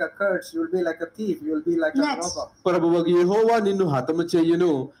be like a curse, you will be like a thief, you will be like a robber. ప్రభువగు యెహోవా నిన్ను హతము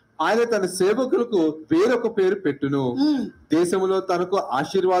చేయును, ఆయన తన సేవకులకు వేరొక పేరు పెట్టును, దేశములో తనకు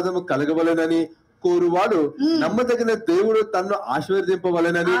ఆశీర్వాదము కలగవలెనని కోరువాడు నమ్మదగిన దేవుడు తన్ను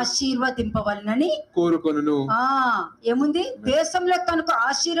ఆశీర్వదింపవలనని కోరుకొనును. ఏముంది? దేశంలో తనకు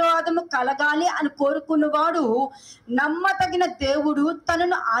ఆశీర్వాదము కలగాలి అని కోరుకున్నవాడు నమ్మదగిన దేవుడు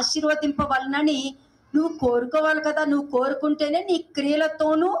తనను ఆశీర్వదింపవలనని నువ్వు కోరుకోవాలి కదా. నువ్వు కోరుకుంటేనే నీ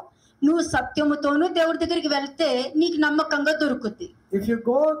క్రియలతోనూ నువ్వు సత్యముతోనూ దేవుడి దగ్గరికి వెళ్తే నీకు నమ్మకంగా దొరుకుద్ది. If you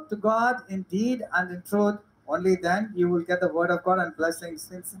go to God in deed and in truth, only then you will get the word of God and blessings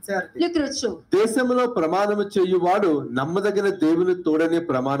in sincerity. దేశములో ప్రమాణము చేయువాడు నమ్మదగిన దేవుని తోడనే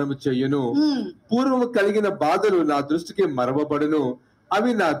ప్రమాణము చేయును. పూర్వము కలిగిన బాధలు నా దృష్టికి మరవబడును,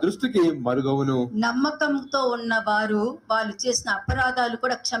 అవి నా దృష్టికి మరుగవును. నమ్మకంతో ఉన్నవారు వాళ్ళు చేసిన అపరాధాలు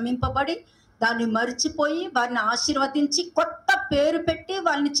కూడా క్షమింపబడి దాన్ని మర్చిపోయి వారిని ఆశీర్వదించి కొత్త పేరు పెట్టి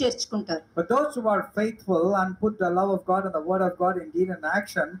వాళ్ళని చేర్చుకుంటారు. But those who are faithful and put the love of God and the word of God in deed and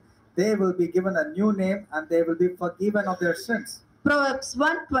action, they will be given a new name and they will be forgiven of their sins. Proverbs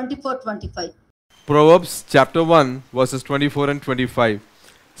 1:24-25. Proverbs chapter 1 verses 24 and 25.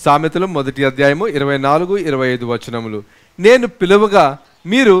 సామెతలు మొదటి అధ్యాయము 24-25 వచనములు. నేను పిలువగా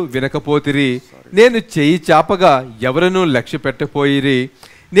మీరు వినకపోతిరి, నేను చేయి చాపగా ఎవరనూ లక్ష్య పెట్టపోయిరి.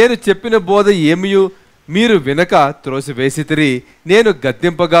 నేను చెప్పిన బోధ ఏమియు మీరు వినక త్రోసివేసితిరి, నేను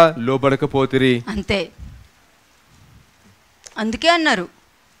గద్దింపగా లోబడకపోతిరి. అంతే. అందుకే అన్నారు,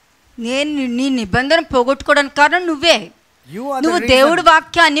 నేను నీ నిబంధన పోగొట్టుకోవడానికి కారణం నువ్వే. నువ్వు దేవుడి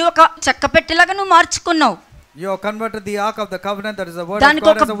వాక్యాన్ని ఒక చెక్క పెట్టేలాగా నువ్వు మార్చుకున్నావు. దానికి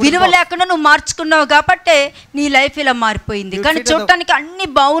ఒక విలువ లేకుండా నువ్వు మార్చుకున్నావు కాబట్టి నీ లైఫ్ ఇలా మారిపోయింది. కానీ చూడటానికి అన్ని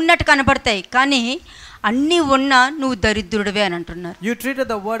బాగున్నట్టు కనబడతాయి, కానీ అన్ని ఉన్నా నువ్వు దరిద్రుడివే అని అంటున్నారు. You treated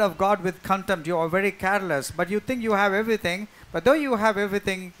the word of God with contempt. You are very careless, but you think you have everything. But though you have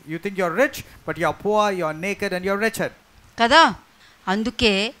everything, you think you're rich, but you're poor, you're naked and you're wretched. కదా,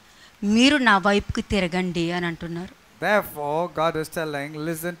 అందుకే మీరు నా వైపుకి తిరగండి అని అంటున్నారు. Therefore God is telling,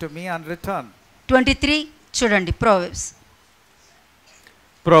 listen to me and return. 23 చూడండి.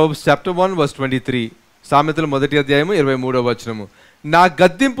 Proverbs chapter 1 verse 23. సామెతలు మొదటి అధ్యాయము 23వ వచనము. నా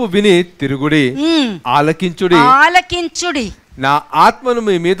గద్దింపు విని తిరుగుడి, ఆలకించుడి, నా ఆత్మను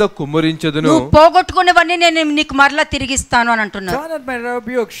మీ మీద కుమ్మరించదును. నువ్వు పోగొట్టుకునేవన్నీ నేను నీకు మరలా తిరిగిస్తాను అని అంటున్నాను. Turn at my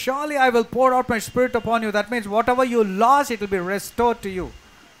rebuke, surely I will pour out my spirit upon you. That means whatever you lost, it will be restored to you.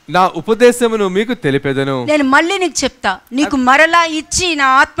 నా ఉపదేశమును మీకు తెలిపెదను. నేను మళ్ళీ నీకు చెప్తా, నీకు మరలా ఇచ్చి నా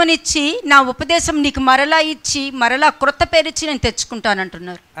ఆత్మనిచ్చి నా ఉపదేశం నీకు మరలా ఇచ్చి మరలా క్రొత్త పేరిచ్చి నేను తెచ్చుకుంటాను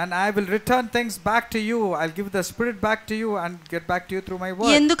అంటున్నారు. And I will return things back to you. I'll give the spirit back to you and get back to you through my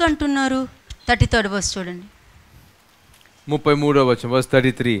word. ఎందుకు అంటున్నారు? 33rd verse చూడండి. 33వ వచనం verse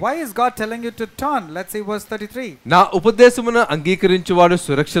 33. Why is God telling you to turn? Let's see verse 33. నా ఉపదేశమును అంగీకరించువాడు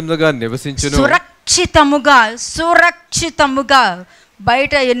సురక్షితంగా నివసించును. సురక్షితముగా.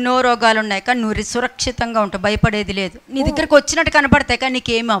 బయట ఎన్నో రోగాలు ఉన్నాయి, కానీ నువ్వు సురక్షితంగా ఉంటావు, భయపడేది లేదు. నీ దగ్గరకు వచ్చినట్టు కనబడతాయి, కానీ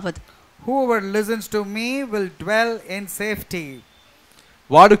నీకేమీ అవ్వదు. Whoever listens to me will dwell in safety.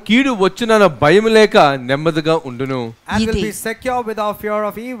 వాడు కీడు వచ్చునన్న భయం లేక నెమ్మదిగా ఉండును. And will be secure without fear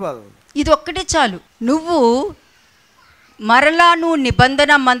of evil. ఇది ఒక్కటే చాలు. నువ్వు మరలా నువ్వు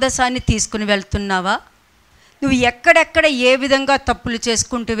నిబంధన మందసాన్ని తీసుకుని వెళ్తున్నావా? నువ్వు ఎక్కడెక్కడ ఏ విధంగా తప్పులు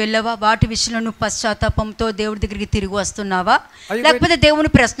చేసుకుంటూ వెళ్ళావా? వాటి విషయంలో నువ్వు పశ్చాత్తాపంతో దేవుడి దగ్గరికి తిరిగి వస్తున్నావా, లేకపోతే దేవుని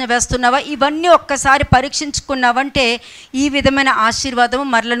ప్రశ్న వేస్తున్నావా? ఇవన్నీ ఒక్కసారి పరీక్షించుకున్నావంటే ఈ విధమైన ఆశీర్వాదం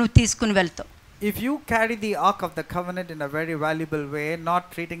మరలా నువ్వు తీసుకుని వెళ్తావు. If you carry the ark of the covenant in a very valuable way, not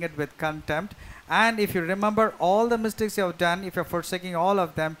treating it with contempt, and if you remember all the mistakes you have done, if you're forsaking all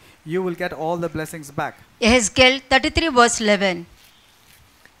of them, you will get all the blessings back. Ezekiel 33 verse 11.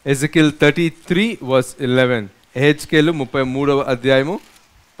 Ezekiel 33 verse 11. Ezekiel 33వ అధ్యాయము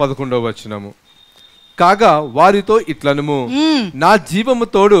 11వ వచనము. కాగా వారితో ఇట్లనుము, నా జీవము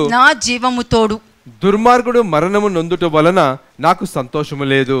తోడు దుర్మార్గుడు మరణము నొందుట వలన నాకు సంతోషము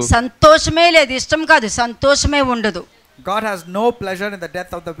లేదు. సంతోషమే లేదు, ఇష్టం కాదు, సంతోషమే ఉండదు. God has no pleasure in the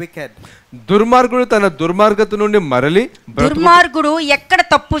death of the wicked. దుర్మార్గుడు తన దుర్మార్గత నుండి మరలి, దుర్మార్గుడు ఎక్కడ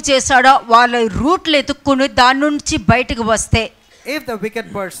తప్పు చేశాడో వాళ్ళ రూట్లు ఎత్తుక్కుని దాని నుంచి బయటకు వస్తే, if the wicked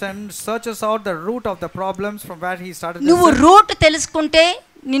person searches out the root of the problems from where he started, నువ్వు రూట్ తెలుసుకుంటే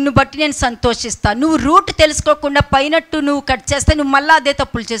నిన్ను బట్టి నేను సంతోషిస్తా. నువ్వు రూట్ తెలుసుకోకుండా పైనట్టు నువ్వు కట్ చేస్తే నువ్వు మళ్ళీ అదే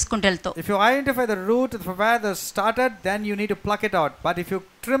తప్పులు చేసుకుంటూ వెళ్తావు. If you identify the root from where they started, then you need to pluck it out. But if you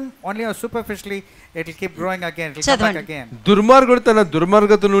trim only superficially, it will keep growing again. It will come back again. దుర్మార్గుడు తన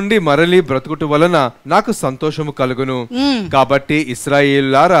దుర్మార్గత నుండి మరలి బ్రతుకుట వలన నాకు సంతోషము కలుగును. కాబట్టి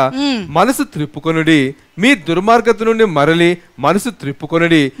ఇశ్రాయేలులారా మనసు త్రిప్పుకొనుడి, మీ దుర్మార్గత నుండి మరలి మనసు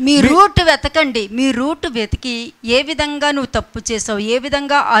త్రిప్పుకొనుడి. మీ రూట్ వెతకండి. మీ రూట్ వెతికి ఏ విధంగా నువ్వు తప్పు చేసావు, ఏ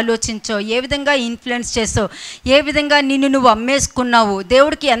విధంగా ఆలోచించావు, ఏ విధంగా ఇన్ఫ్లుయెన్స్ చేసావు, ఏ విధంగా నిన్ను నువ్వు అమ్మేసుకున్నావు,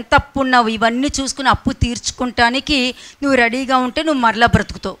 దేవుడికి ఎంత అప్పు ఉన్నావు, ఇవన్నీ చూసుకుని అప్పు తీర్చుకుంటానికి నువ్వు రెడీగా ఉంటే నువ్వు మరలా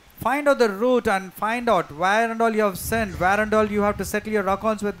బ్రతుకుతావు. Find out the root and find out where and all you have sinned, where and all you have to settle your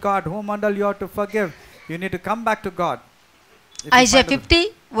accounts with God, whom and all you have to forgive. You need to come back to God. Isaiah 50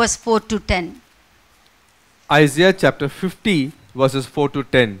 verse 4 to 10. Isaiah chapter 50 verses 4 to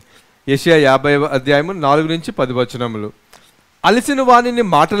 10. యెషయా 50వ అధ్యాయము 4 నుంచి 10 వచనములు. అలసిన వానిని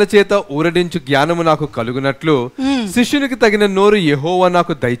మాటల చేత ఊరడించు జ్ఞానము నాకు కలుగునట్లు శిష్యునికి తగిన నోరు యెహోవా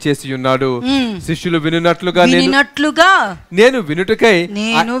నాకు దయచేసి ఉన్నాడు. శిష్యులు వినునట్లుగా నేను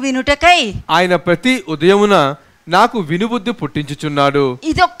వినుటకై ఆయన ప్రతి ఉదయమున నాకు వినుబుద్ధి పుట్టించుచున్నాడు.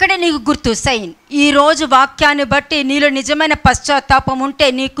 ఇదొక్కడే నీకు గుర్తు సైన్. ఈ రోజు వాక్యాన్ని బట్టి నీలో నిజమైన పశ్చాత్తాపం ఉంటే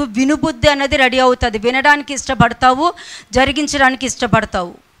నీకు వినుబుద్ధి అనేది రెడీ అవుతుంది. వినడానికి ఇష్టపడతావు, జరిగించడానికి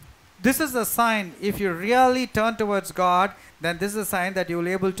ఇష్టపడతావు. This is a sign. If you really turn towards God, then this is a sign that you will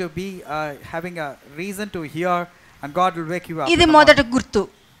able to be having a reason to hear, and God will wake you up. ఇది మొదటి గుర్తు.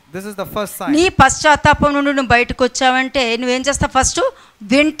 This is the first sign. నీ పశ్చాత్తాపం నుండి నువ్వు బయటకు వచ్చావంటే నువ్వేం చేస్తావు? ఫస్ట్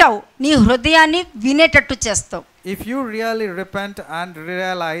వింటావు, నీ హృదయాన్ని వినేటట్టు చేస్తావు. If you really repent and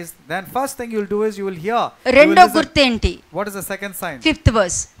realize, then first thing you will do is you will hear. రెండో గుర్తు ఏంటి? What is the second sign? 5th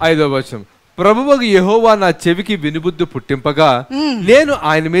verse. 5వ వచనం. ప్రభువగు యెహోవా నా చెవికి వినుబుద్ధి పుట్టింపగా నేను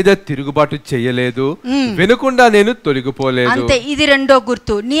ఆయన మీద తిరుగుబాటు చేయలేదు, వినకుండా నేను తొలగిపోలేదు. అంతే, ఇది రెండో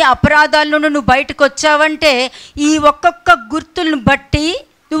గుర్తు. నీ అపరాధాల నుండి నువ్వు బయటకు వచ్చావంటే ఈ ఒక్కొక్క గుర్తులను బట్టి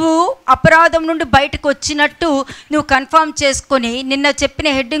నువ్వు అపరాధం నుండి బయటకు వచ్చినట్టు నువ్వు కన్ఫర్మ్ చేసుకొని, నిన్న చెప్పిన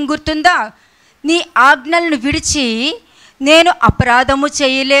హెడ్డింగ్ గుర్తుందా? నీ ఆజ్ఞలను విడిచి నేను అపరాధము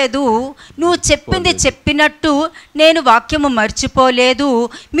చేయలేదు, నువ్వు చెప్పింది చెప్పినట్టు నేను వాక్యము మర్చిపోలేదు,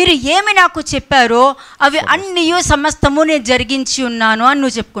 మీరు ఏమి నాకు చెప్పారో అవి అన్నీ సమస్తము నేను జరిగించి ఉన్నాను అని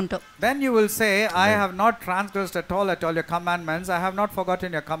నువ్వు చెప్పుకుంటావు. Then you will say, I have not transgressed at all your commandments, I have not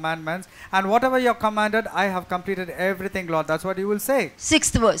forgotten your commandments, and whatever you have commanded, I have completed everything, Lord. That's what you will say.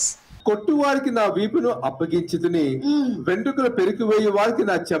 6th verse. కొట్టువారికి నా వీపును అప్పగించితిని, వెంట్రుకలు పెరికివేయు వారికి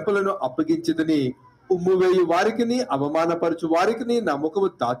నా చెంపలను అప్పగించితిని, ఉమ్ము వేయు వారికి అవమానపరచు వారికి నా ముఖము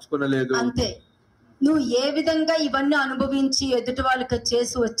దాచుకొనలేదు. అంతే, నువ్వు ఏ విధంగా ఇవన్నీ అనుభవించి ఎదుటి వాళ్ళకి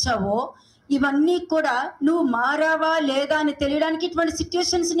చేసి వచ్చావో ఇవన్నీ కూడా నువ్వు మారావా లేదా అని తెలియడానికి ఇటువంటి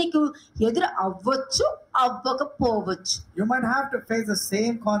సిచ్యుయేషన్స్ నీకు ఎదురు అవ్వచ్చు, అవ్వకపోవచ్చు. You might have to face the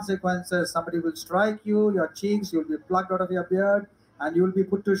same consequences. Somebody will strike you, your cheeks, you will be plucked out of your beard, and you will be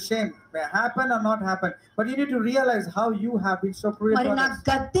put to shame. May happen or not happen, but you need to realize how you have been so cruel. మరి నా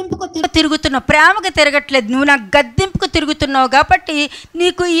గద్దింపుకు తిరుగుతున్నావు, ప్రేమగా తిరగట్లేదు, నువ్వు నా గద్దింపుకు తిరుగుతున్నావు కాబట్టి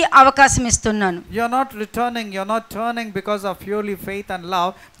నీకు ఈ అవకాశం ఇస్తున్నాను. You are not returning, you are not turning because of purely faith and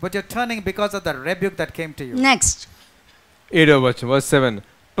love, but you are turning because of the rebuke that came to you. Next. 7వ వచనం, verse 7.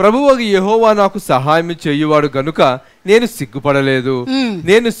 ప్రభువగు యెహోవా నాకు సహాయం చేయువాడు గనుక నేను సిగ్గుపడలేదు,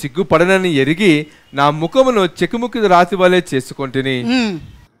 నేను సిగ్గుపడనని ఎరిగి నా ముఖమును చెకుముకి రాతి వలె చేసుకొంటిని.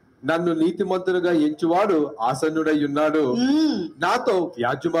 నన్ను నీతిమంతుడుగా ఎంచువాడు ఆసన్నుడై ఉన్నాడు, నాతో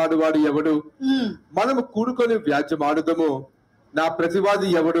వ్యాజ్యమాడువాడు ఎవడు? మనము కూడుకొని వ్యాజ్యమాడుదము, నా ప్రతివాది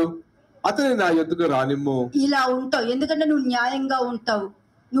ఎవడు? అతని నా యొద్దకు రానిమ్ము. ఇలా ఉంటావు ఎందుకంటే నువ్వు న్యాయంగా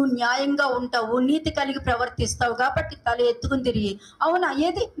ఉంటావు, నీతి కలిగి ప్రవర్తిస్తావు కాబట్టి తల ఎత్తుకుని తిరిగి, అవునా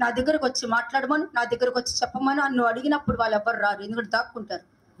ఏది నా దగ్గరకు వచ్చి మాట్లాడమని, నా దగ్గరకు వచ్చి చెప్పమని నువ్వు అడిగినప్పుడు వాళ్ళు ఎవరు రారు, ఎందుకంటే దాక్కుంటారు.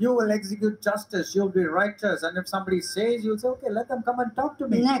 You will execute justice, you will be righteous, and if somebody says, you will say, okay, let them come and talk to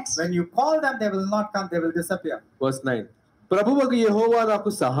me. Next. When you call them, they will not come, they will disappear. Verse 9. ప్రభువగు యెహోవా నాకు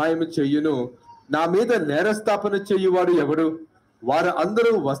సహాయం చెయ్యును, నా మీద నేరస్థాపన చెయ్యువాడు ఎవడు? వారు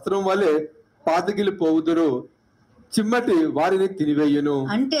అందరూ వస్త్రం వలె పాతగిలి పోవుదురు, చిమ్మటి వారిని తినివేయును.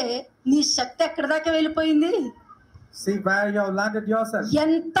 అంటే నీ శక్తి ఎక్కడ దాకా వెళ్ళిపోయింది? See where you have landed yourself.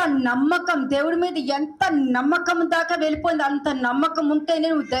 ఎంత నమ్మకం దేవుడి మీద, ఎంత నమ్మకం దాకా వెళ్ళిపోయింది. అంత నమ్మకం ఉంటేనే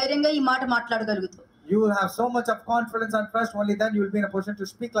నువ్వు ధైర్యంగా ఈ మాట మాట్లాడగలుగుతావు. You will have so much of confidence and trust, only then you will be in a position to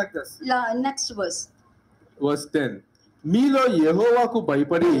speak like this. Next verse. Verse 10. మీలో యెహోవాకు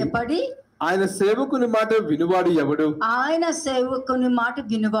భయపడి ఆయన సేవకుని మాట వినువాడు ఎవడు? ఆయన సేవకుని మాట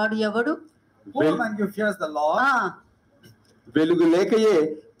వినువాడు ఎవడు? Who among you fears the Lord? వెలుగు లేకయే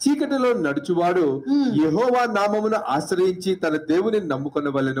చీకటిలో నడుచువాడు యెహోవా నామమును ఆశ్రయించి తన దేవుని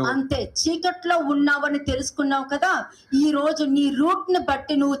నమ్ముకొనవలెను. అంతే, చీకట్లో ఉన్నావని తెలుసుకున్నావు కదా, ఈ రోజు నీ రూట్ ని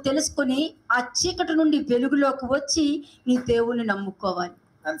బట్టి నువ్వు తెలుసుకుని ఆ చీకటి నుండి వెలుగులోకి వచ్చి నీ దేవుని నమ్ముకోవాలి.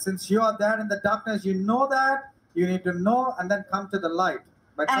 And since you are there in the darkness, you know that you need to know and then come to the light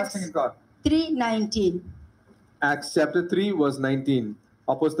by trusting in God. 3:19. Acts chapter 3 verse 19.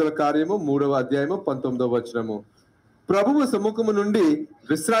 అపోస్తల కార్యము 3వ అధ్యాయము 19వ వచనము. ప్రభువు సముఖము నుండి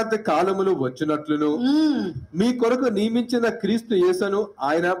విశ్రాంతి కాలములు వచ్చినట్లును, మీ కొరకు నియమించిన క్రీస్తు యేసును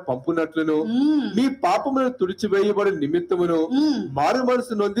ఆయన పంపునట్లును, మీ పాపములను తుడిచివేయబడి నిమిత్తమును మారు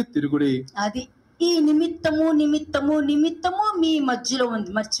మనసు నొంది తిరుగుడి. అది ఈ నిమిత్తము మీ మధ్యలో ఉంది,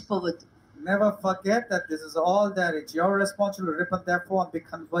 మర్చిపోవద్దు. Never forget that this is all there. It's your responsibility to repent therefore and be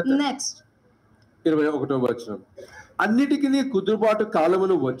converted. Next 21వ వచనం. అన్నిటికీ కుదురుబాటు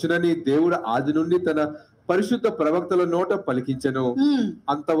కాలమును వచ్చునని దేవుడు ఆది నుండి తన పరిశుద్ధ ప్రవక్తల నోట పలికించెను.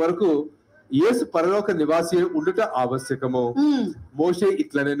 అంతవరకు యేసు పరలోక నివాసి ఉండుట ఆవశ్యకము. మోషే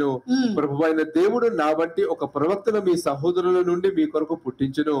ఇట్లనెను, ప్రభువైన దేవుడు నా వంటి ఒక ప్రవక్తను మీ సహోదరుల నుండి మీ కొరకు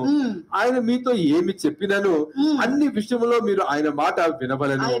పుట్టించును. ఆయన మీతో ఏమి చెప్పినను అన్ని విషయములో మీరు ఆయన మాట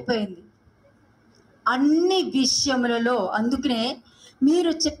వినవలెను. అయిపోయింది. అన్ని విషయములలో, అందుకనే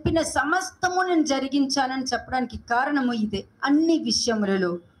మీరు చెప్పిన సమస్తము నేను జరిగించానని చెప్పడానికి కారణము ఇదే, అన్ని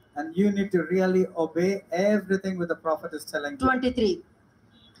విషయములలో. And you need to really obey everything what the prophet is telling you. 23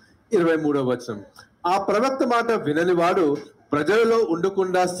 23వ వచనం. ఆ ప్రవక్త మాట వినని వాడు ప్రజలలో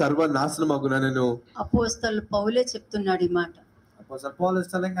ఉండకుండా సర్వనాశనమగుననెను. అపోస్తలుడు పౌలే చెప్తున్నాడు ఈ మాట. Apostle Paul is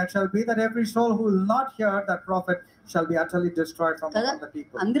telling, it shall be that every soul who will not hear that prophet shall be utterly destroyed from కదా, the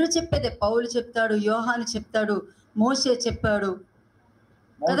people. అందరూ చెప్పేదే. పౌలు చెప్తాడు, యోహాను చెప్తాడు, మోషే చెప్పాడు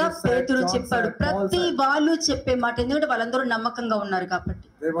కదా, పేతురు చెప్పాడు. ప్రతి వాళ్ళు చెప్పే మాట, ఎందుకంటే వాళ్ళందరూ నమ్మకంగా ఉన్నారు కాబట్టి.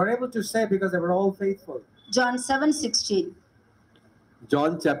 They were able to say because they were all faithful. John 7:16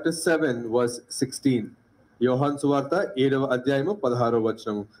 John chapter 7 verse 16. యోహాను సువార్త 7వ అధ్యాయము 16వ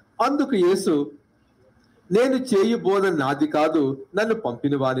వచనము. అందుకు యేసు, నేను చేయు బోధ నాది కాదు, నన్ను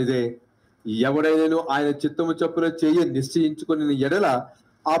పంపిన వానిదే. ఎవడైనను ఆయన చిత్తము చొప్పున చేయ నిశ్చయించుకుని ఎడల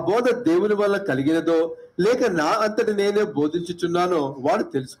ఆ బోధ దేవుని వల్ల కలిగినదో లేక నా అంతటి నేనే బోధించుచున్నానో వాడు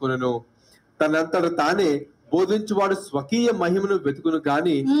తెలుసుకొనెను. తనంతట తానే బోధించువాడు స్వకీయ మహిమను వెతుకును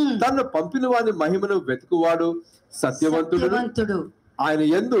గాని తన్ను పంపిన వాని మహిమను వెతుకువాడు సత్యవంతుడు. ఆయన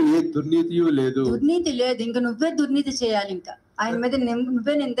యందు ఏ దుర్నీతియు లేదు. దుర్నీతి లేదు. ఇంకా నువ్వే దుర్నీతి చేయాలి, ఇంకా ఆయన మీద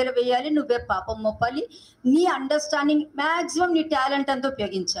నువ్వే నిందలు వేయాలి, నువ్వే పాపం మోపాలి. నీ అండర్స్టాండింగ్ మాక్సిమం నీ టాలెంట్ అంతా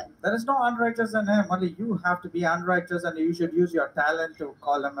ఉపయోగించాలి. There is no unrighteous in him, only you have to be unrighteous and you should use your talent to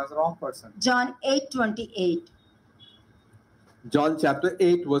call him as a wrong person. John 8:28 John chapter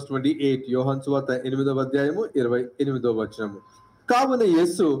 8 verse 28. యోహాను సువార్త 8వ అధ్యాయము 28వ వచనము. కావున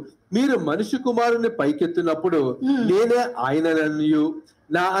యేసు, మీరు మనుష్య కుమారుని పైకెత్తినప్పుడు నేనే ఆయనననియు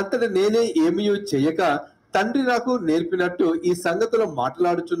నా అంతట నేనే ఏమీ చేయక తండ్రి నాకు నేర్పినట్టు ఈ సంగతులు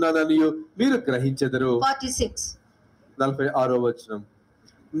మాట్లాడుచున్నాననియు మీరు గ్రహించెదరు. 46 వచనం.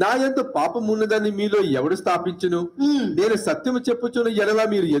 నా యందు పాపమున్నదని మీలో ఎవడు స్థాపించును? నేను సత్యము చెప్పుచున్న ఎడల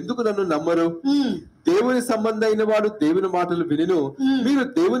మీరు ఎందుకు నన్ను నమ్మరు? దేవుని సంబంధమైన వాడు దేవుని మాటలు వినును, మీరు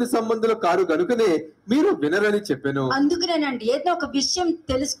దేవుని సంబంధులు కారు గనుకనే మీరు వినరని చెప్పాను. అందుకనేనండి, ఏదో ఒక విషయం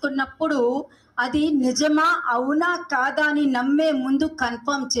తెలుసుకున్నప్పుడు అది నిజమా అవునా కాదా అని నమ్మే ముందు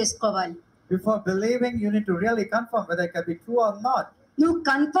కన్ఫర్మ్ చేసుకోవాలి. Before believing, you need to really confirm whether it can be true or not. నువ్వు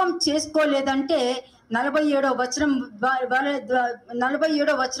కన్ఫర్మ్ చేసుకోలేదంటే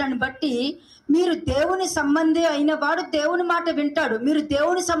 47వ వచనాన్ని బట్టి మీరు దేవుని సంబంధి అయిన వాడు దేవుని మాట వింటాడు, మీరు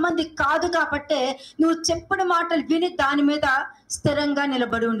దేవుని సంబంధి కాదు కాబట్టే నువ్వు చెప్పిన మాటలు విని దాని మీద స్థిరంగా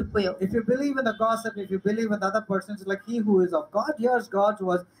నిలబడి ఉండిపోయావు. If you believe in the gossip, if you believe in the other persons, like he who is of God hears God's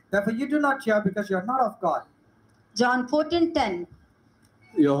words, therefore you do not hear because you are not of God. John 14:10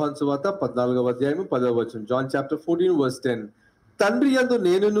 యోహాను సువార్త 14వ అధ్యాయము 10వ వచనం. John chapter 14 verse 10. తండ్రి యందు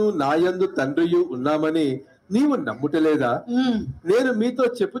నేనును నా యందు తండ్రియు ఉన్నామని నీవు నమ్ముటలేదా? నేను మీతో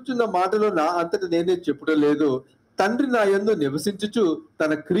చెప్పుచున్న మాటలు నా అంతట నేనే చెప్పుట లేదు, తండ్రి నా యందు నివసించుచు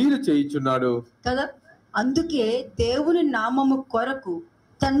తన క్రియలు చేయుచున్నాడు కదా. అందుకే దేవుని నామము కొరకు,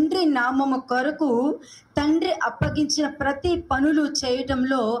 తండ్రి నామము కొరకు తండ్రి అప్పగించిన ప్రతి పనులు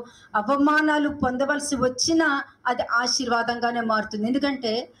చేయటంలో అవమానాలు పొందవలసి వచ్చినా అది ఆశీర్వాదంగానే మారుతుంది.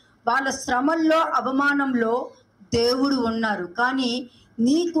 ఎందుకంటే వాళ్ళ శ్రమల్లో అవమానంలో దేవుడు ఉన్నారు, కానీ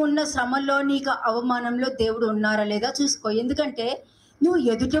నీకు ఉన్న శ్రమల్లో నీకు అవమానంలో దేవుడు ఉన్నారా లేదా చూసుకో. ఎందుకంటే నువ్వు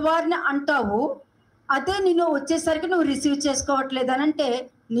ఎదుటి వారిని అంటావు, అదే నేను వచ్చేసరికి నువ్వు రిసీవ్ చేసుకోవట్లేదు అని అంటే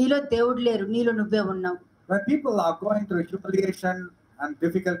నీలో దేవుడు లేరు, నీలో నువ్వే ఉన్నావు. When people are going through humiliation and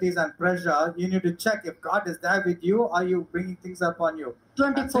difficulties and pressure, you need to check if God is there with you, or you bringing things upon you.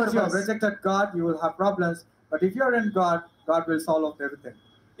 24 If you have rejected God, you will have problems, but if you are in God, God will solve everything.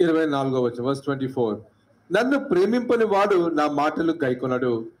 24వ వచనం verse 24. నన్ను ప్రేమింపని వాడు నా మాటలు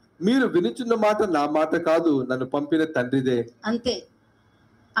గైకొనడు, మీరు వినుచున్న మాట నా మాట కాదు, నన్ను పంపిన తండ్రిదే. అంతే.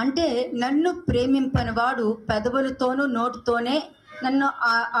 అంటే నన్ను ప్రేమింపని వాడు పెదవులతోనూ నోటితోనే నన్ను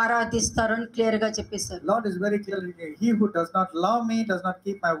ఆరాధిస్తారు అని క్లియర్ గా చెప్పేశారు. Lord is very clear. He who does not love me does not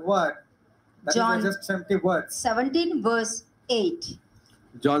keep my word. That John is just empty words. 17 verse 8.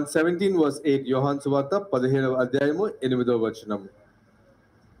 John 17 verse 8. యోహాను సువార్త 17వ అధ్యాయము 8వ వచనం.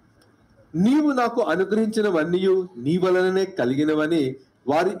 నీవు నాకు అనుగ్రహించినవన్నీ నీ వలననే కలిగినవని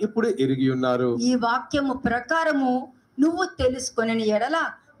వారు ఇప్పుడు ఎరిగి ఉన్నారు. ఈ వాక్యము ప్రకారము నువ్వు తెలుసుకొనిన ఎడల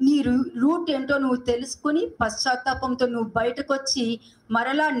నీ రూట్ ఏంటో నువ్వు తెలుసుకుని పశ్చాత్తాపంతో నువ్వు బయటకు వచ్చి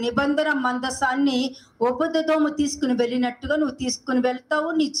మరలా నిబంధన మందసాన్ని ఉపదతోము తీసుకుని వెళ్ళినట్టుగా నువ్వు తీసుకుని వెళ్తావు.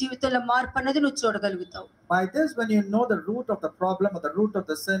 నీ జీవితంలో మార్పు అనేది నువ్వు చూడగలుగుతావు. By this, when you know the root of the problem or the root of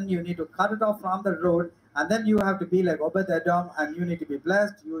the sin, you need to cut it off from the root, and then you have to be like Obed-Edom, and you need to be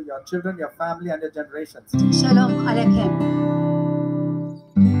blessed, you, your children, your family, and your generations. Shalom Aleichem.